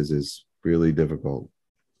favorite is really difficult.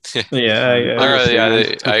 I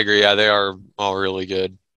agree. Yeah, they are all really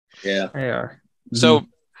good. Yeah, they are. So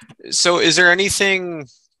is there anything?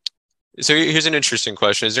 So here's an interesting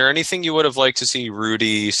question: is there anything you would have liked to see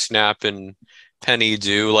Rudy, Snap, and Penny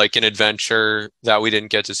do, like an adventure that we didn't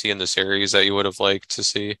get to see in the series that you would have liked to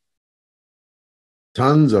see?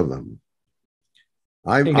 Tons of them.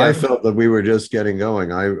 I felt that we were just getting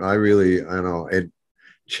going. I really, I know it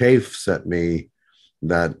chafes at me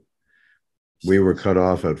that we were cut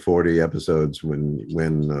off at 40 episodes when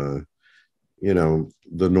you know,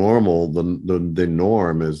 the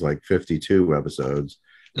norm is like 52 episodes,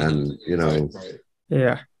 and you know,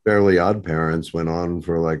 Fairly Odd Parents went on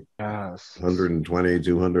for like 120,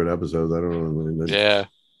 200 episodes. I don't know.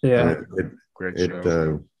 Great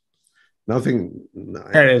show. Nothing.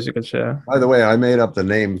 That is a good show. By the way, I made up the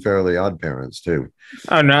name Fairly Odd Parents too.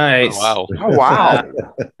 Oh, nice! Oh, wow! Oh, wow!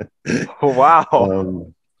 Oh, wow!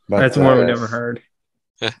 But, that's one we've never heard.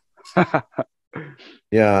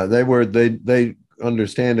 Yeah, they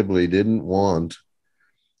understandably didn't want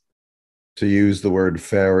to use the word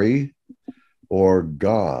fairy or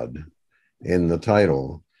god in the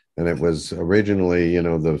title, and it was originally, you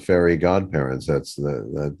know, the fairy godparents. That's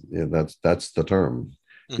the term.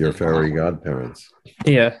 Your fairy godparents.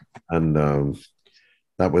 Yeah, and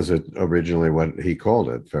that was originally what he called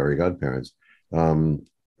it, fairy godparents.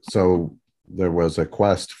 So there was a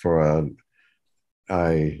quest for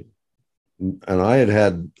I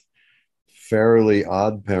had Fairly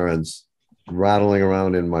Odd Parents rattling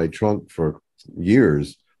around in my trunk for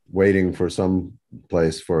years, waiting for some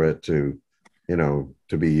place for it to,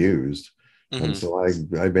 to be used. Mm-hmm. And so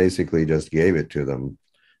I basically just gave it to them.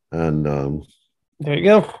 And there you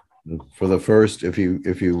go. For the first, if you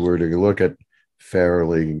were to look at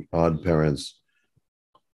Fairly Odd Parents,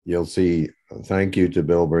 you'll see thank you to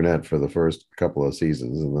Bill Burnett for the first couple of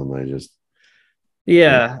seasons, and then I just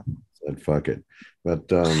said fuck it. But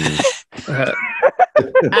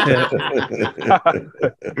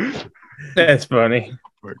that's funny. Oh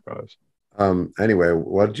my gosh. Anyway,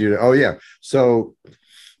 what do you? Oh yeah, so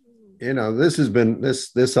this has been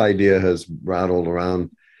this idea has rattled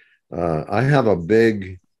around. I have a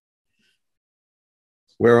big.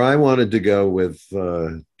 Where I wanted to go with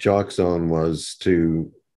ChalkZone was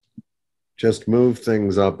to just move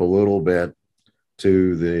things up a little bit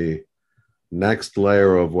to the next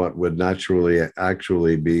layer of what would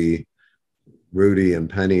actually be Rudy and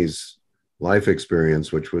Penny's life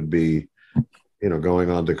experience, which would be,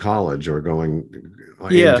 going on to college or going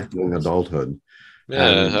into adulthood.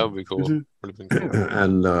 Yeah, that would be cool. Mm-hmm. Would have been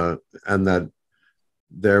cool. And that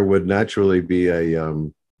there would naturally be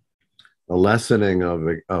a lessening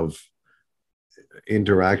of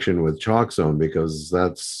interaction with ChalkZone, because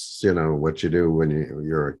that's what you do when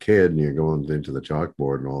you're a kid and you're going into the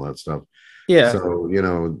chalkboard and all that stuff. Yeah.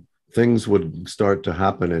 So things would start to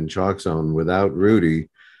happen in ChalkZone without Rudy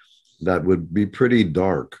that would be pretty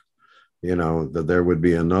dark. That there would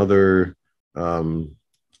be another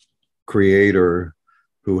creator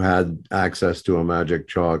who had access to a magic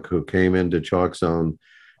chalk, who came into ChalkZone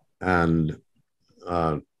and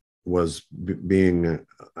was being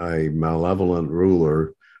a malevolent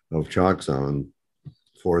ruler of ChalkZone,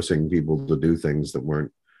 forcing people to do things that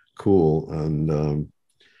weren't cool.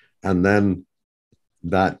 And then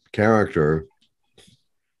that character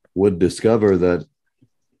would discover that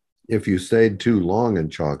if you stayed too long in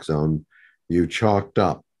ChalkZone, you chalked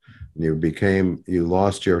up. You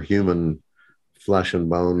lost your human flesh and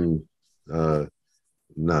bone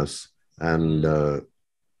ness and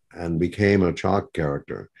became a chalk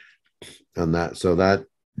character. And that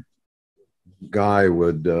guy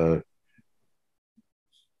would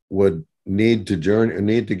need to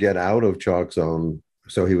get out of ChalkZone.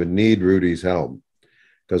 So he would need Rudy's help,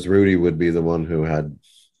 because Rudy would be the one who had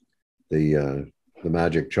the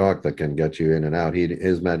magic chalk that can get you in and out.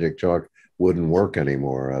 His magic chalk wouldn't work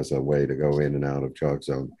anymore as a way to go in and out of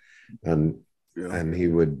ChalkZone, and he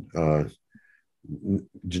would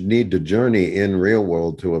need to journey in real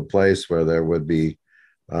world to a place where there would be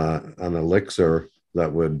an elixir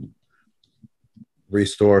that would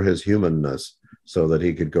restore his humanness so that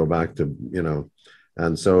he could go back to,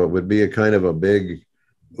 and so it would be a kind of a big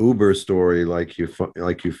Uber story like you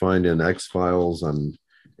find in X-Files and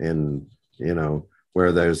in,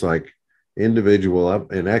 where there's like individual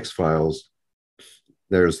up in X-Files,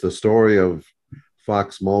 there's the story of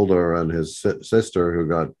Fox Mulder and his sister who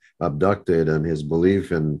got abducted, and his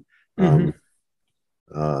belief in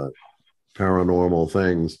paranormal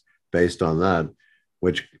things based on that,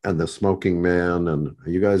 and the smoking man. And are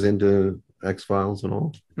you guys into X-Files and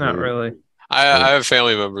all? Not really. I have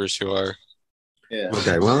family members who are. Yeah.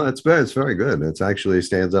 Okay, well, it's very good. It's actually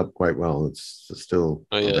stands up quite well. It's still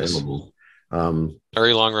available.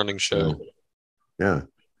 Very long running show. Yeah.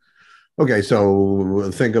 Okay,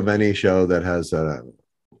 so think of any show that has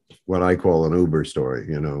what I call an Uber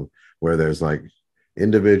story, where there's like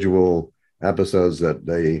individual episodes that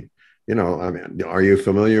they, I mean, are you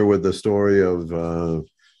familiar with the story of the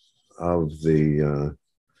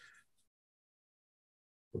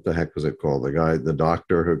what the heck was it called? The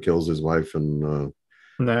doctor who kills his wife and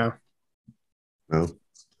No. No?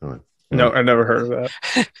 All right. No, I never heard of that.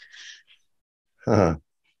 I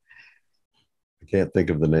can't think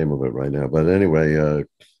of the name of it right now, but anyway,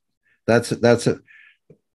 that's I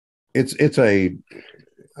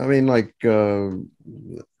mean, like in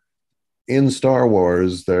Star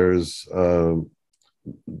Wars, there's the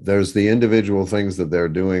individual things that they're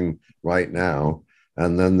doing right now,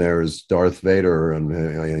 and then there's Darth Vader,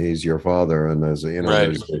 and he's your father, and there's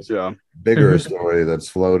there's this bigger story that's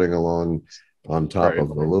floating along on top of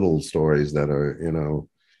the little stories that are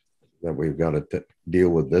that we've got to deal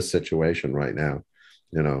with this situation right now,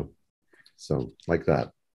 so like that.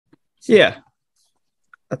 Yeah,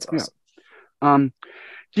 that's awesome. Yeah.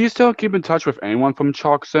 Do you still keep in touch with anyone from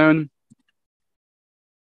ChalkZone?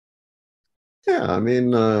 Yeah, I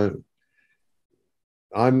mean,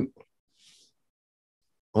 I'm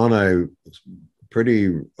on a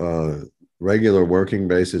pretty regular working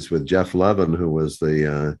basis with Jeff Levin, who was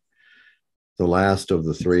the last of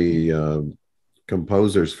the three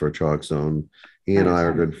composers for ChalkZone. He and I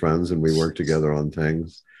are good friends, and we work together on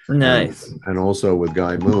things. Nice. And also with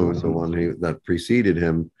Guy Moon, the one that preceded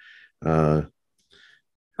him. Guy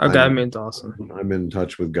Moon's awesome. I'm in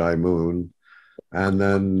touch with Guy Moon. And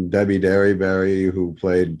then Debbie Derryberry, who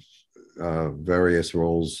played various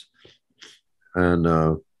roles. And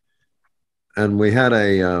we had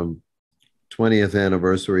a 20th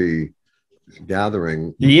anniversary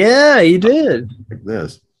gathering. Yeah, you did. Like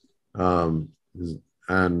this. And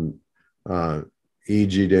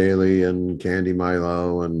E.G. Daly and Candy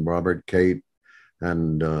Milo and Robert Cate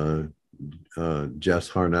and Jess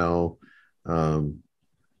Harnell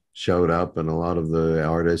showed up, and a lot of the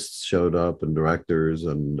artists showed up and directors,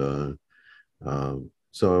 and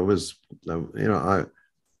so it was,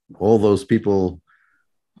 all those people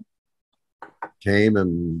came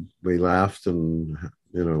and we laughed, and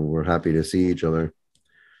we're happy to see each other.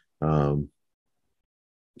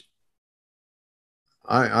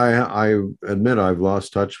 I admit I've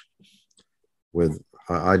lost touch with.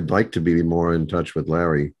 I'd like to be more in touch with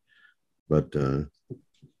Larry, but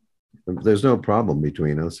there's no problem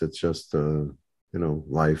between us. It's just life and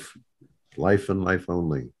life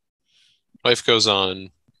only. Life goes on.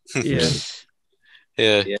 Yeah.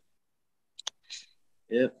 Yeah.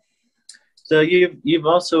 Yep. So you've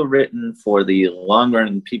also written for the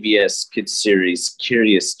long-running PBS kids series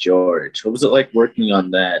Curious George. What was it like working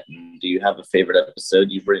on that? And do you have a favorite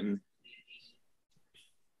episode you've written?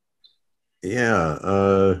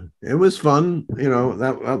 Yeah, it was fun.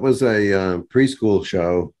 That was a preschool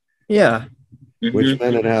show. Yeah. Which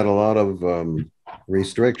meant it had a lot of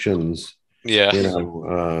restrictions. Yeah.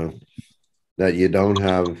 That you don't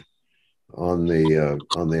have on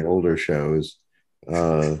the older shows.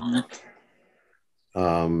 It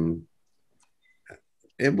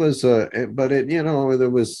was but it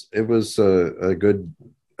it was a good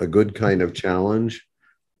kind of challenge,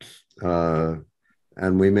 and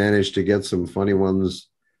we managed to get some funny ones.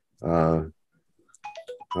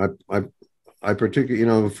 I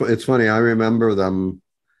particularly, it's funny, I remember them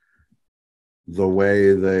the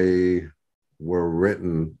way they were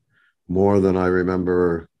written more than I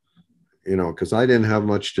remember, because I didn't have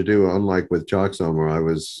much to do, unlike with ChalkZone, where I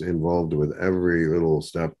was involved with every little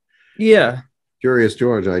step. Yeah. Curious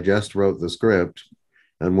George, I just wrote the script,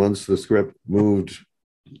 and once the script moved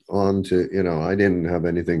on to, I didn't have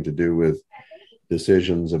anything to do with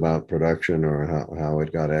decisions about production or how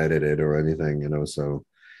it got edited or anything, so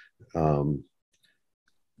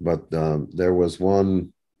but there was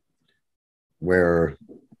one where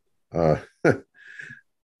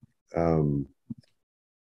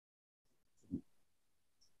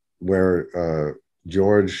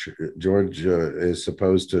George is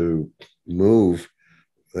supposed to move.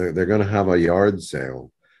 They're going to have a yard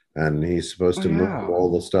sale, and he's supposed to move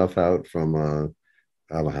all the stuff out from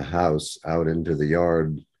a house out into the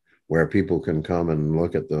yard where people can come and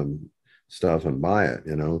look at the stuff and buy it,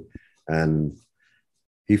 and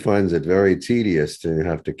he finds it very tedious to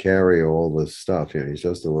have to carry all this stuff. He's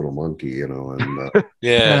just a little monkey, and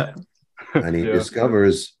Yeah. and he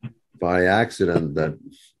discovers by accident that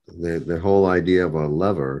the whole idea of a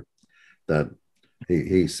lever, that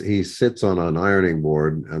he sits on an ironing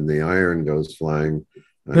board and the iron goes flying,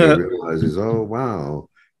 and he realizes, oh wow,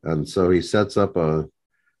 and so he sets up a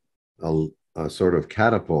sort of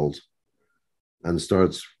catapult and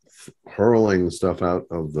starts hurling stuff out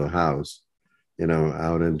of the house,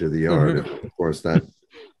 out into the yard. Of course, that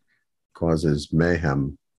causes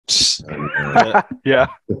mayhem. And, yeah.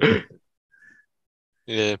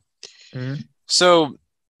 Yeah. So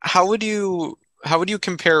how would you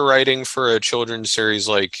compare writing for a children's series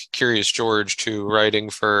like Curious George to writing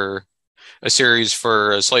for a series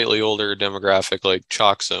for a slightly older demographic like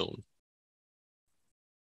ChalkZone?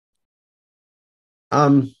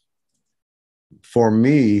 For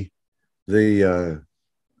me, the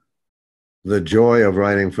joy of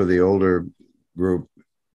writing for the older group,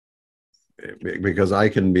 because I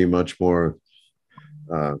can be much more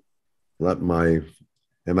let my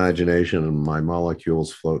imagination and my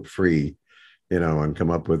molecules float free, and come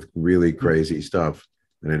up with really crazy stuff.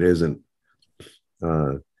 And it isn't,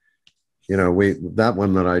 that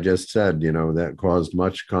one that I just said, that caused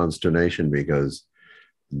much consternation because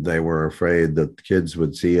they were afraid that the kids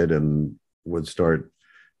would see it and would start,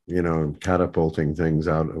 catapulting things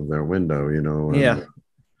out of their window,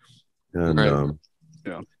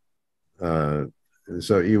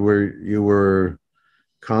 so you were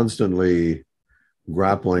constantly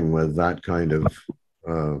grappling with that kind of,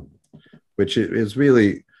 which is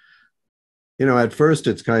really, at first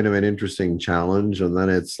it's kind of an interesting challenge, and then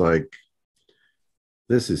it's like,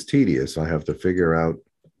 this is tedious. I have to figure out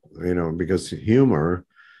because humor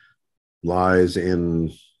lies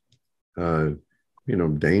in,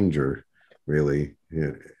 danger, really.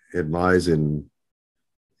 It lies in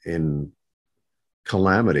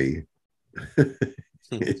calamity.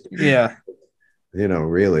 Yeah.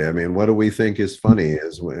 Really. I mean, what do we think is funny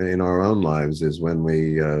is in our own lives is when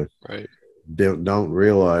we Right. don't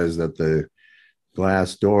realize that the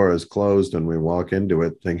glass door is closed and we walk into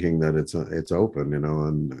it thinking that it's open,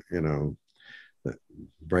 and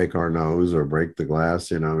break our nose or break the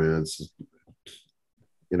glass. I mean, it's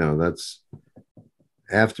that's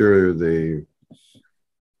after the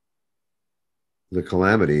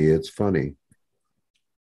calamity. It's funny.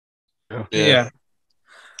 Yeah.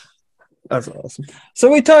 That's awesome.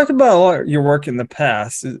 So we talked about a lot of your work in the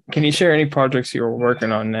past. Can you share any projects you're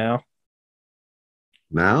working on now?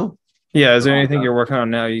 Now? Yeah, is there anything you're working on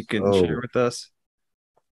now you can share with us?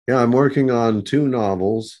 Yeah, I'm working on 2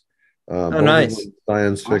 novels. Both nice. of them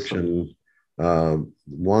science fiction.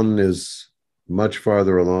 One is much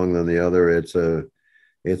farther along than the other.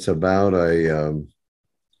 It's about a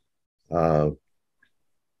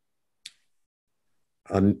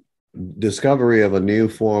discovery of a new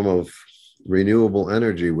form of renewable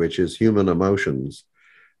energy, which is human emotions.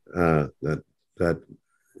 That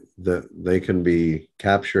they can be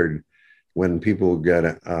captured when people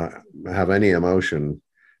have any emotion.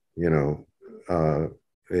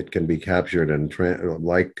 It can be captured and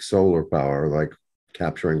like solar power, like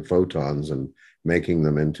capturing photons and making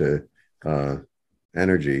them into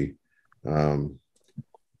energy.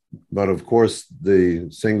 But of course, the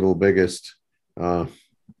single biggest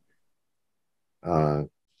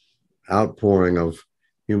outpouring of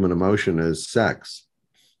human emotion is sex.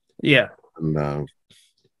 Yeah. And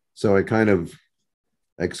so it kind of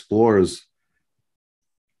explores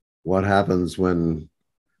what happens when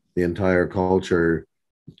the entire culture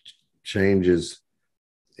changes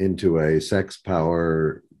into a sex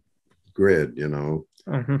power grid,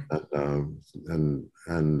 Mm-hmm.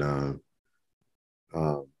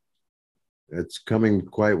 It's coming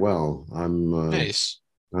quite well. Nice.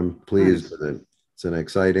 I'm pleased with it. It's an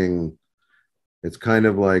exciting. It's kind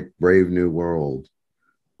of like Brave New World,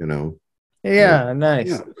 Yeah,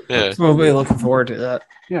 nice. Yeah. We'll be looking forward to that.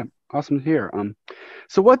 Yeah, awesome to hear.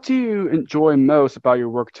 So what do you enjoy most about your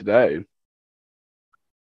work today?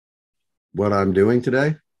 What I'm doing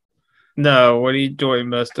today? No, what do you enjoy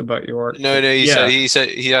most about your work? No, he said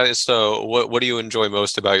he asked, what do you enjoy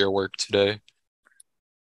most about your work today?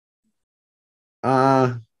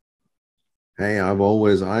 Hey,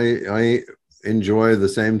 I enjoy the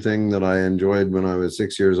same thing that I enjoyed when I was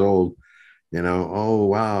 6 years old. Oh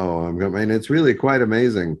wow. I mean, it's really quite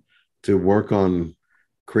amazing to work on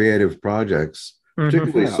creative projects,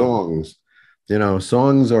 particularly songs.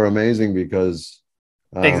 Songs are amazing because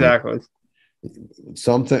exactly.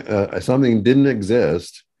 Something didn't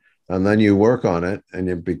exist, and then you work on it and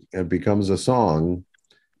it becomes a song.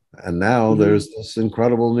 And now there's this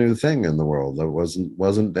incredible new thing in the world that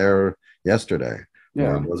wasn't there yesterday.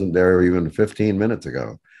 Yeah. Or it wasn't there even 15 minutes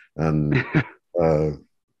ago. And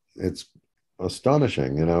it's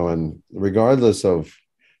astonishing, and regardless of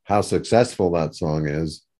how successful that song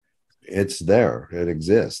is, it's there. It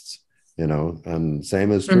exists, and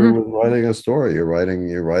same is true with writing a story. You're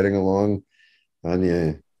writing along and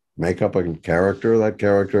you make up a character. That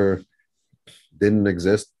character didn't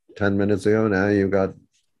exist 10 minutes ago. Now you got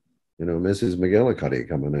Mrs. McCullough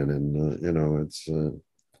coming in, and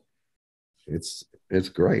it's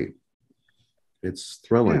great. It's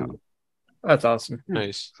thrilling. Yeah. That's awesome.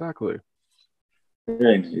 Nice. Exactly.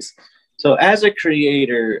 Very nice. So as a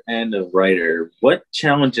creator and a writer, what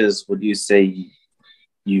challenges would you say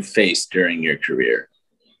you faced during your career?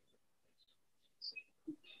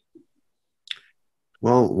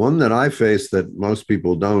 Well, one that I face that most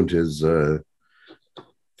people don't is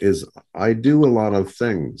I do a lot of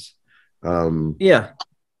things.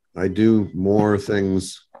 I do more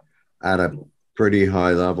things at a pretty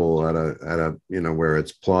high level at a where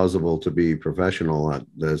it's plausible to be professional at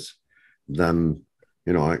this than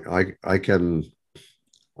I'm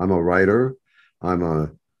a writer, I'm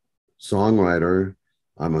a songwriter,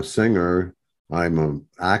 I'm a singer, I'm an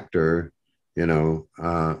actor,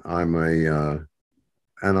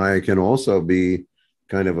 and I can also be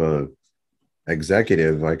kind of a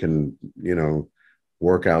executive. I can,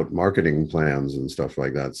 work out marketing plans and stuff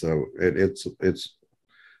like that. So it's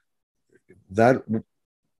that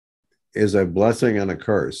is a blessing and a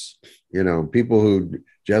curse. People who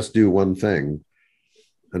just do one thing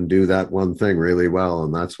and do that one thing really well,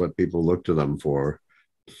 and that's what people look to them for.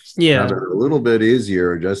 Yeah. Have it a little bit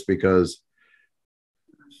easier just because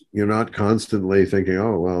you're not constantly thinking,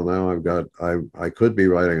 oh well, now I could be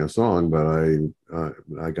writing a song, but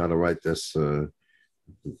I got to write this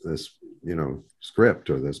script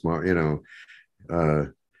or this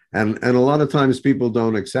and a lot of times people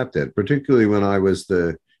don't accept it, particularly when I was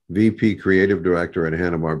the VP creative director at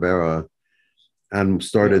Hanna-Barbera and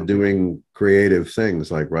started doing creative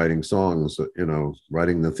things like writing songs,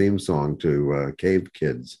 writing the theme song to Cave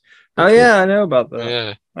Kids. Oh yeah, I know about that.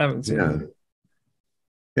 Yeah. I haven't seen it.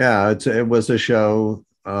 Yeah, it was a show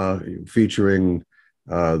featuring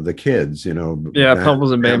the kids,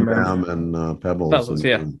 Pebbles and Bam Bam and Pebbles. Pebbles,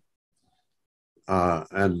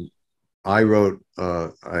 and I wrote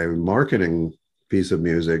a marketing piece of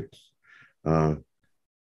music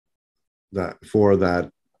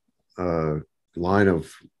that line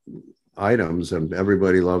of items, and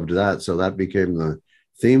everybody loved that. So that became the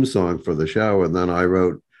theme song for the show. And then I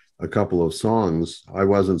wrote a couple of songs. I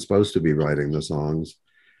wasn't supposed to be writing the songs.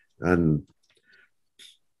 And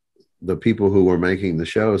the people who were making the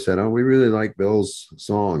show said, oh, we really like Bill's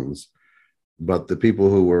songs. But the people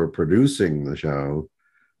who were producing the show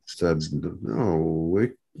said, no,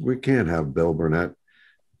 we can't have Bill Burnett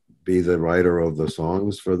be the writer of the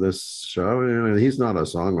songs for this show. He's not a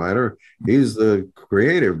songwriter. He's the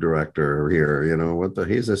creative director here.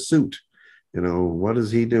 He's a suit. What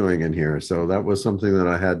is he doing in here? So that was something that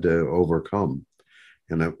I had to overcome.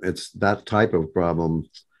 And it's that type of problem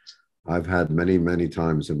I've had many, many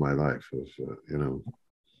times in my life.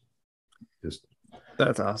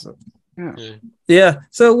 That's awesome. Yeah.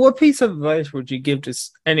 So what piece of advice would you give to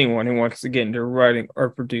anyone who wants to get into writing or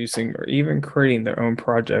producing or even creating their own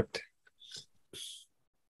project?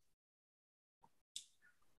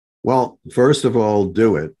 Well, first of all,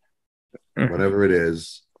 do it. Whatever it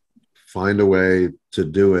is, find a way to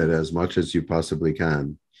do it as much as you possibly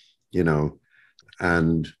can,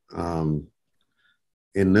 and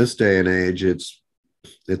in this day and age, it's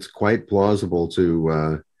quite plausible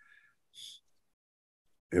to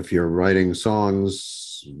if you're writing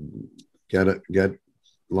songs, get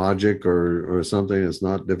Logic or something. It's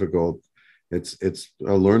not difficult. It's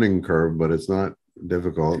a learning curve, but it's not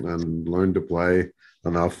difficult. And learn to play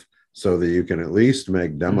enough so that you can at least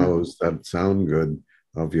make demos that sound good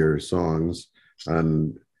of your songs.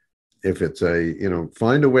 And if it's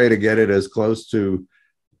find a way to get it as close to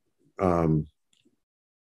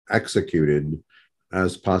executed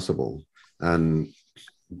as possible. And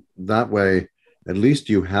that way, at least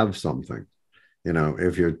you have something.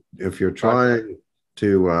 If you're trying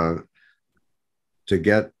to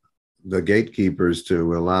get the gatekeepers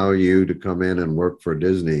to allow you to come in and work for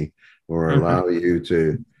Disney or allow you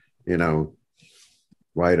to,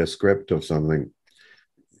 write a script of something,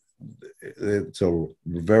 it's a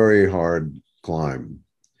very hard climb,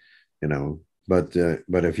 but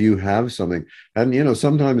if you have something, and,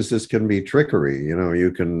 sometimes this can be trickery,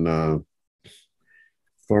 you can,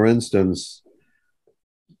 for instance,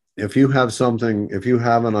 if you have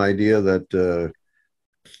an idea that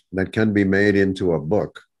can be made into a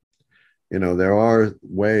book, there are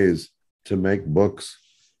ways to make books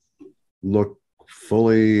look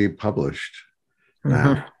fully published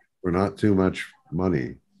now for not too much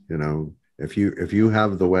money. If you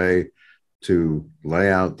have the way to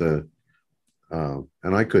lay out the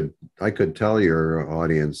and I could tell your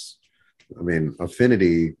audience,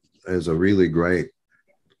 Affinity is a really great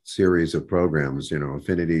series of programs,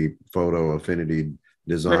 Affinity Photo, Affinity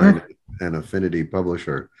Design, and Affinity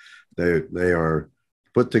Publisher. They are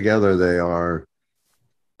put together. They are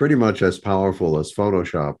pretty much as powerful as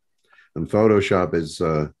Photoshop, and Photoshop is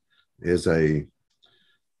a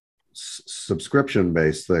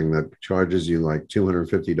subscription-based thing that charges you like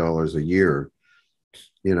 $250 a year.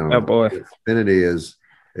 Oh boy. Affinity is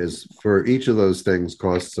for each of those things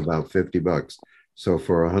costs about $50. So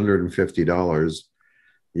for $150,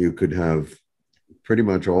 you could have pretty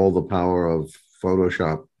much all the power of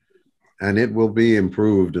Photoshop, and it will be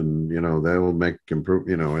improved, and they will make improve.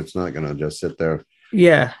 It's not going to just sit there.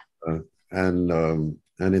 Yeah. And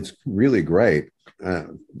it's really great.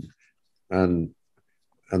 And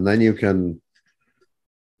then you can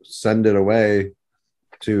send it away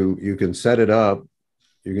you can set it up.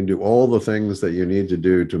 You can do all the things that you need to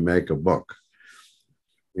do to make a book.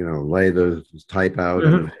 Lay the type out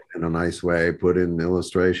in a nice way, put in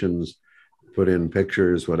illustrations, put in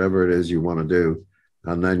pictures, whatever it is you want to do.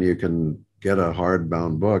 And then you can get a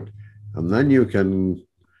hardbound book. And then you can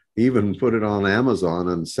even put it on Amazon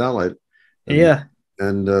and sell it. And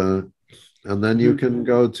then you can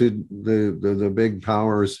go to the big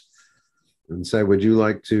powers and say, would you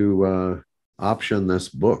like to option this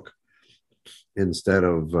book? Instead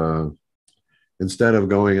of going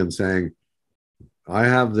and saying, I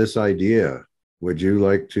have this idea. Would you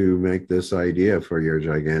like to make this idea for your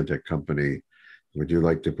gigantic company? Would you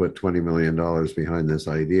like to put $20 million behind this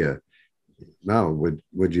idea? No.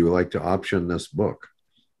 Would you like to option this book?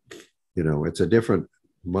 You know, it's a different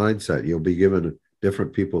mindset. You'll be given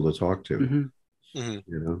different people to talk to. Mm-hmm.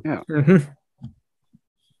 Mm-hmm. You know? Yeah. Mm-hmm.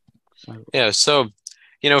 Yeah. So,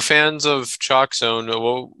 fans of ChalkZone,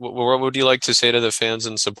 what would you like to say to the fans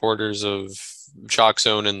and supporters of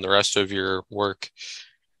ChalkZone and the rest of your work?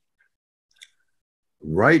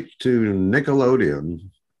 Write to Nickelodeon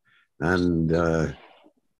and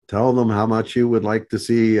tell them how much you would like to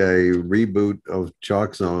see a reboot of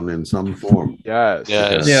ChalkZone in some form. Yes.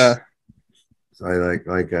 Yes. Yeah. So I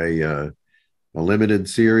like a limited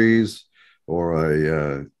series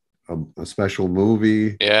or a special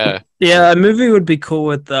movie. Yeah. Yeah, a movie would be cool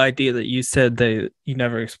with the idea that you said that you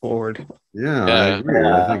never explored. Yeah, Yeah. I agree.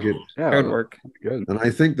 I think it Yeah. It would work. Good. and I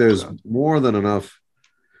think there's more than enough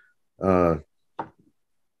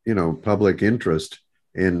public interest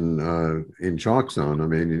in ChalkZone. I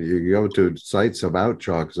mean, you go to sites about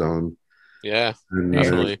ChalkZone Yeah. and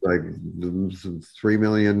Definitely. there's like 3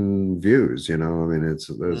 million views, I mean,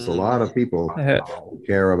 there's a lot of people who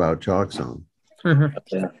care about ChalkZone. Mhm.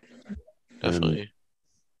 Yeah, Definitely.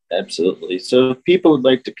 absolutely. So if people would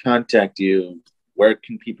like to contact you, where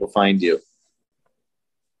can people find you?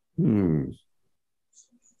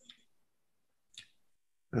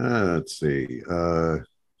 Let's see.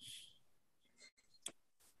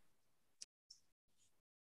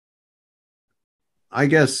 I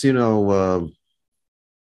guess, I don't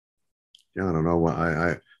know.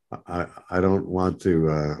 I don't want to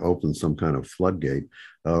open some kind of floodgate.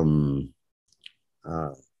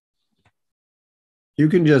 You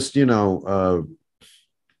can just,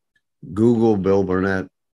 Google Bill Burnett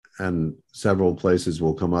and several places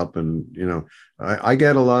will come up. And, I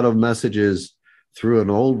get a lot of messages through an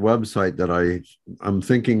old website that I'm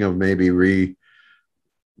thinking of maybe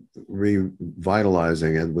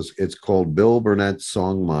revitalizing. It's called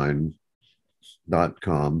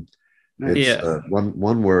BillBurnettSongmine.com. It's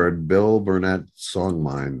one word, Bill Burnett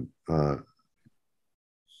Songmine.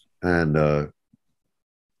 And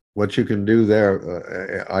what you can do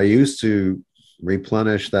there, I used to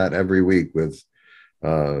replenish that every week with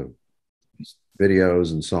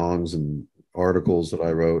videos and songs and articles that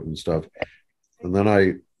I wrote and stuff. And then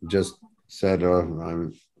I just said,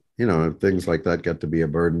 things like that get to be a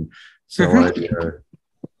burden. So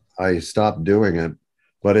I stopped doing it,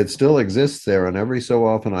 but it still exists there. And every so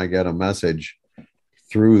often I get a message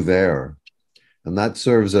through there. And that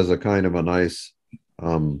serves as a kind of a nice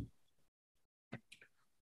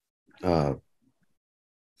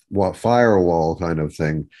firewall kind of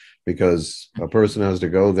thing, because a person has to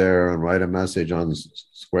go there and write a message on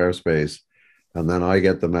Squarespace, and then I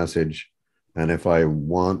get the message. And if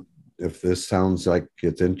this sounds like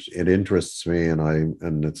it interests me,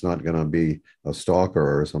 and it's not going to be a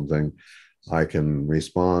stalker or something, I can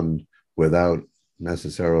respond without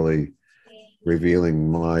necessarily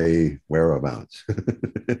revealing my whereabouts.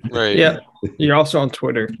 Right. Yeah. You're also on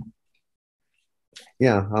Twitter.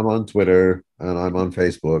 Yeah, I'm on Twitter and I'm on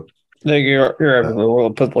Facebook. You're everywhere. We'll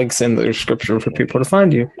put links in the description for people to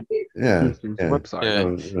find you. Yeah.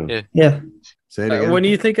 Website. Yeah. Say it again. When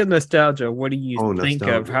you think of nostalgia, what do you think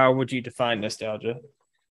nostalgia. of? How would you define nostalgia?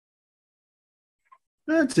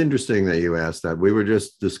 That's interesting that you asked that. We were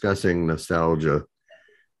just discussing nostalgia.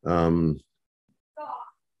 Some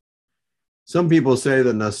people say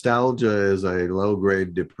that nostalgia is a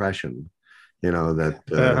low-grade depression.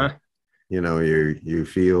 That you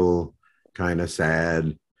feel kind of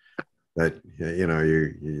sad. That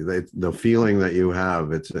the feeling that you have,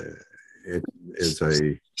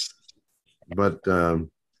 but I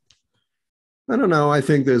don't know. I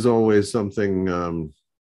think there's always something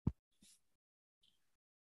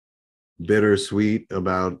bittersweet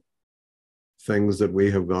about things that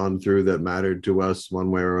we have gone through that mattered to us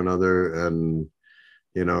one way or another. And,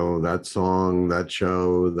 that song, that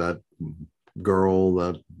show, that girl,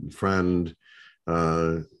 that friend,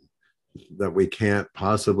 that we can't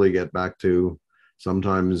possibly get back to.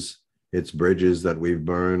 Sometimes it's bridges that we've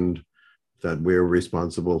burned that we're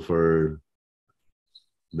responsible for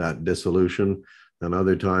that dissolution. And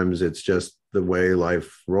other times it's just the way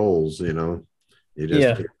life rolls, you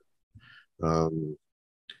just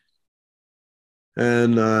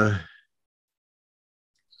and there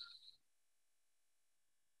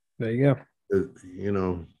you go.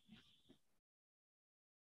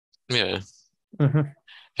 Yeah. Mm-hmm.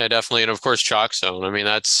 Yeah, definitely. And of course, ChalkZone. I mean,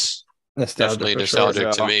 that's definitely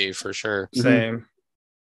nostalgic to me, for sure. Same.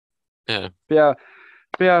 Yeah. Yeah.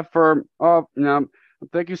 For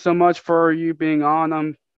Thank you so much for you being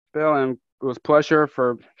on, Bill, and it was a pleasure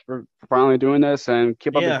for finally doing this. And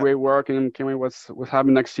keep up the great work. And can't wait what's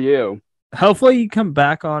happening next to you. Hopefully, you come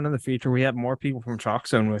back on in the future. We have more people from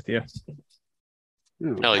ChalkZone with you.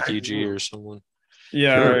 Yeah, like EG or someone.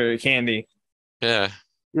 Yeah, sure. Or Candy. Yeah.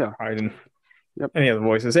 Hayden. Yep. Any other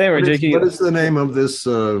voices? Anyway, Jakey. What is the name of this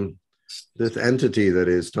this entity that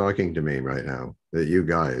is talking to me right now? That you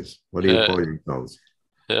guys. What do you call yourselves?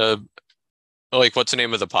 Like, what's the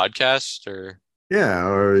name of the podcast? Or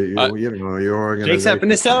or your organization. Jake's Happy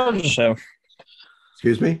Nostalgia Show.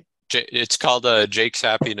 Excuse me. It's called Jake's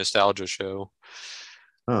Happy Nostalgia Show.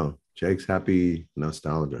 Oh, Jake's Happy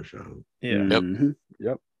Nostalgia Show. Yeah. Mm-hmm.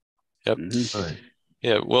 Yep. Mm-hmm. All right.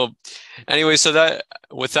 Yeah, well, anyway, so that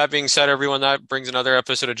with that being said, everyone, that brings another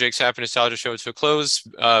episode of Jake's Happy Nostalgia Show to a close.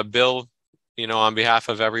 Bill, on behalf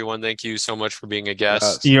of everyone, thank you so much for being a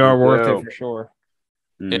guest. You are worth it for sure.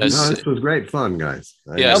 Yes. No, this was great fun, guys.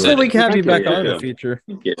 Hopefully we can have you back on in the future.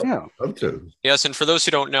 Yeah, love to. Yes, and for those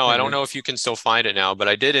who don't know, I don't know if you can still find it now, but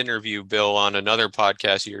I did interview Bill on another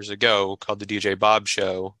podcast years ago called the DJ Bob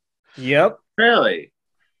Show. Yep. Really?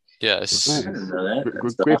 Yes. I didn't know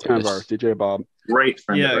that. Great friend of ours, DJ Bob. Great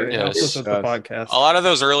friend of ours. Yes. The podcast. A lot of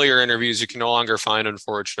those earlier interviews you can no longer find,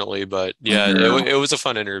 unfortunately, but it was a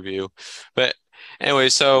fun interview. But anyway,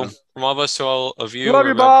 so from all of us to all of you, love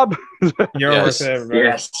you, Bob. You're worth it, everybody.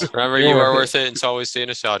 Yes. Remember, you are worth it, and to always stay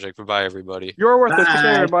nostalgic. Bye-bye, everybody. You're worth it.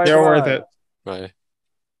 Everybody. You're worth it. Bye.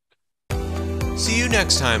 See you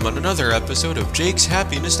next time on another episode of Jake's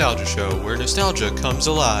Happy Nostalgia Show, where nostalgia comes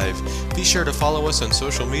alive. Be sure to follow us on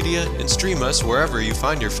social media and stream us wherever you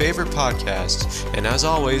find your favorite podcasts. And as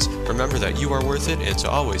always, remember that you are worth it and to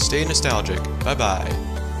always stay nostalgic. Bye-bye.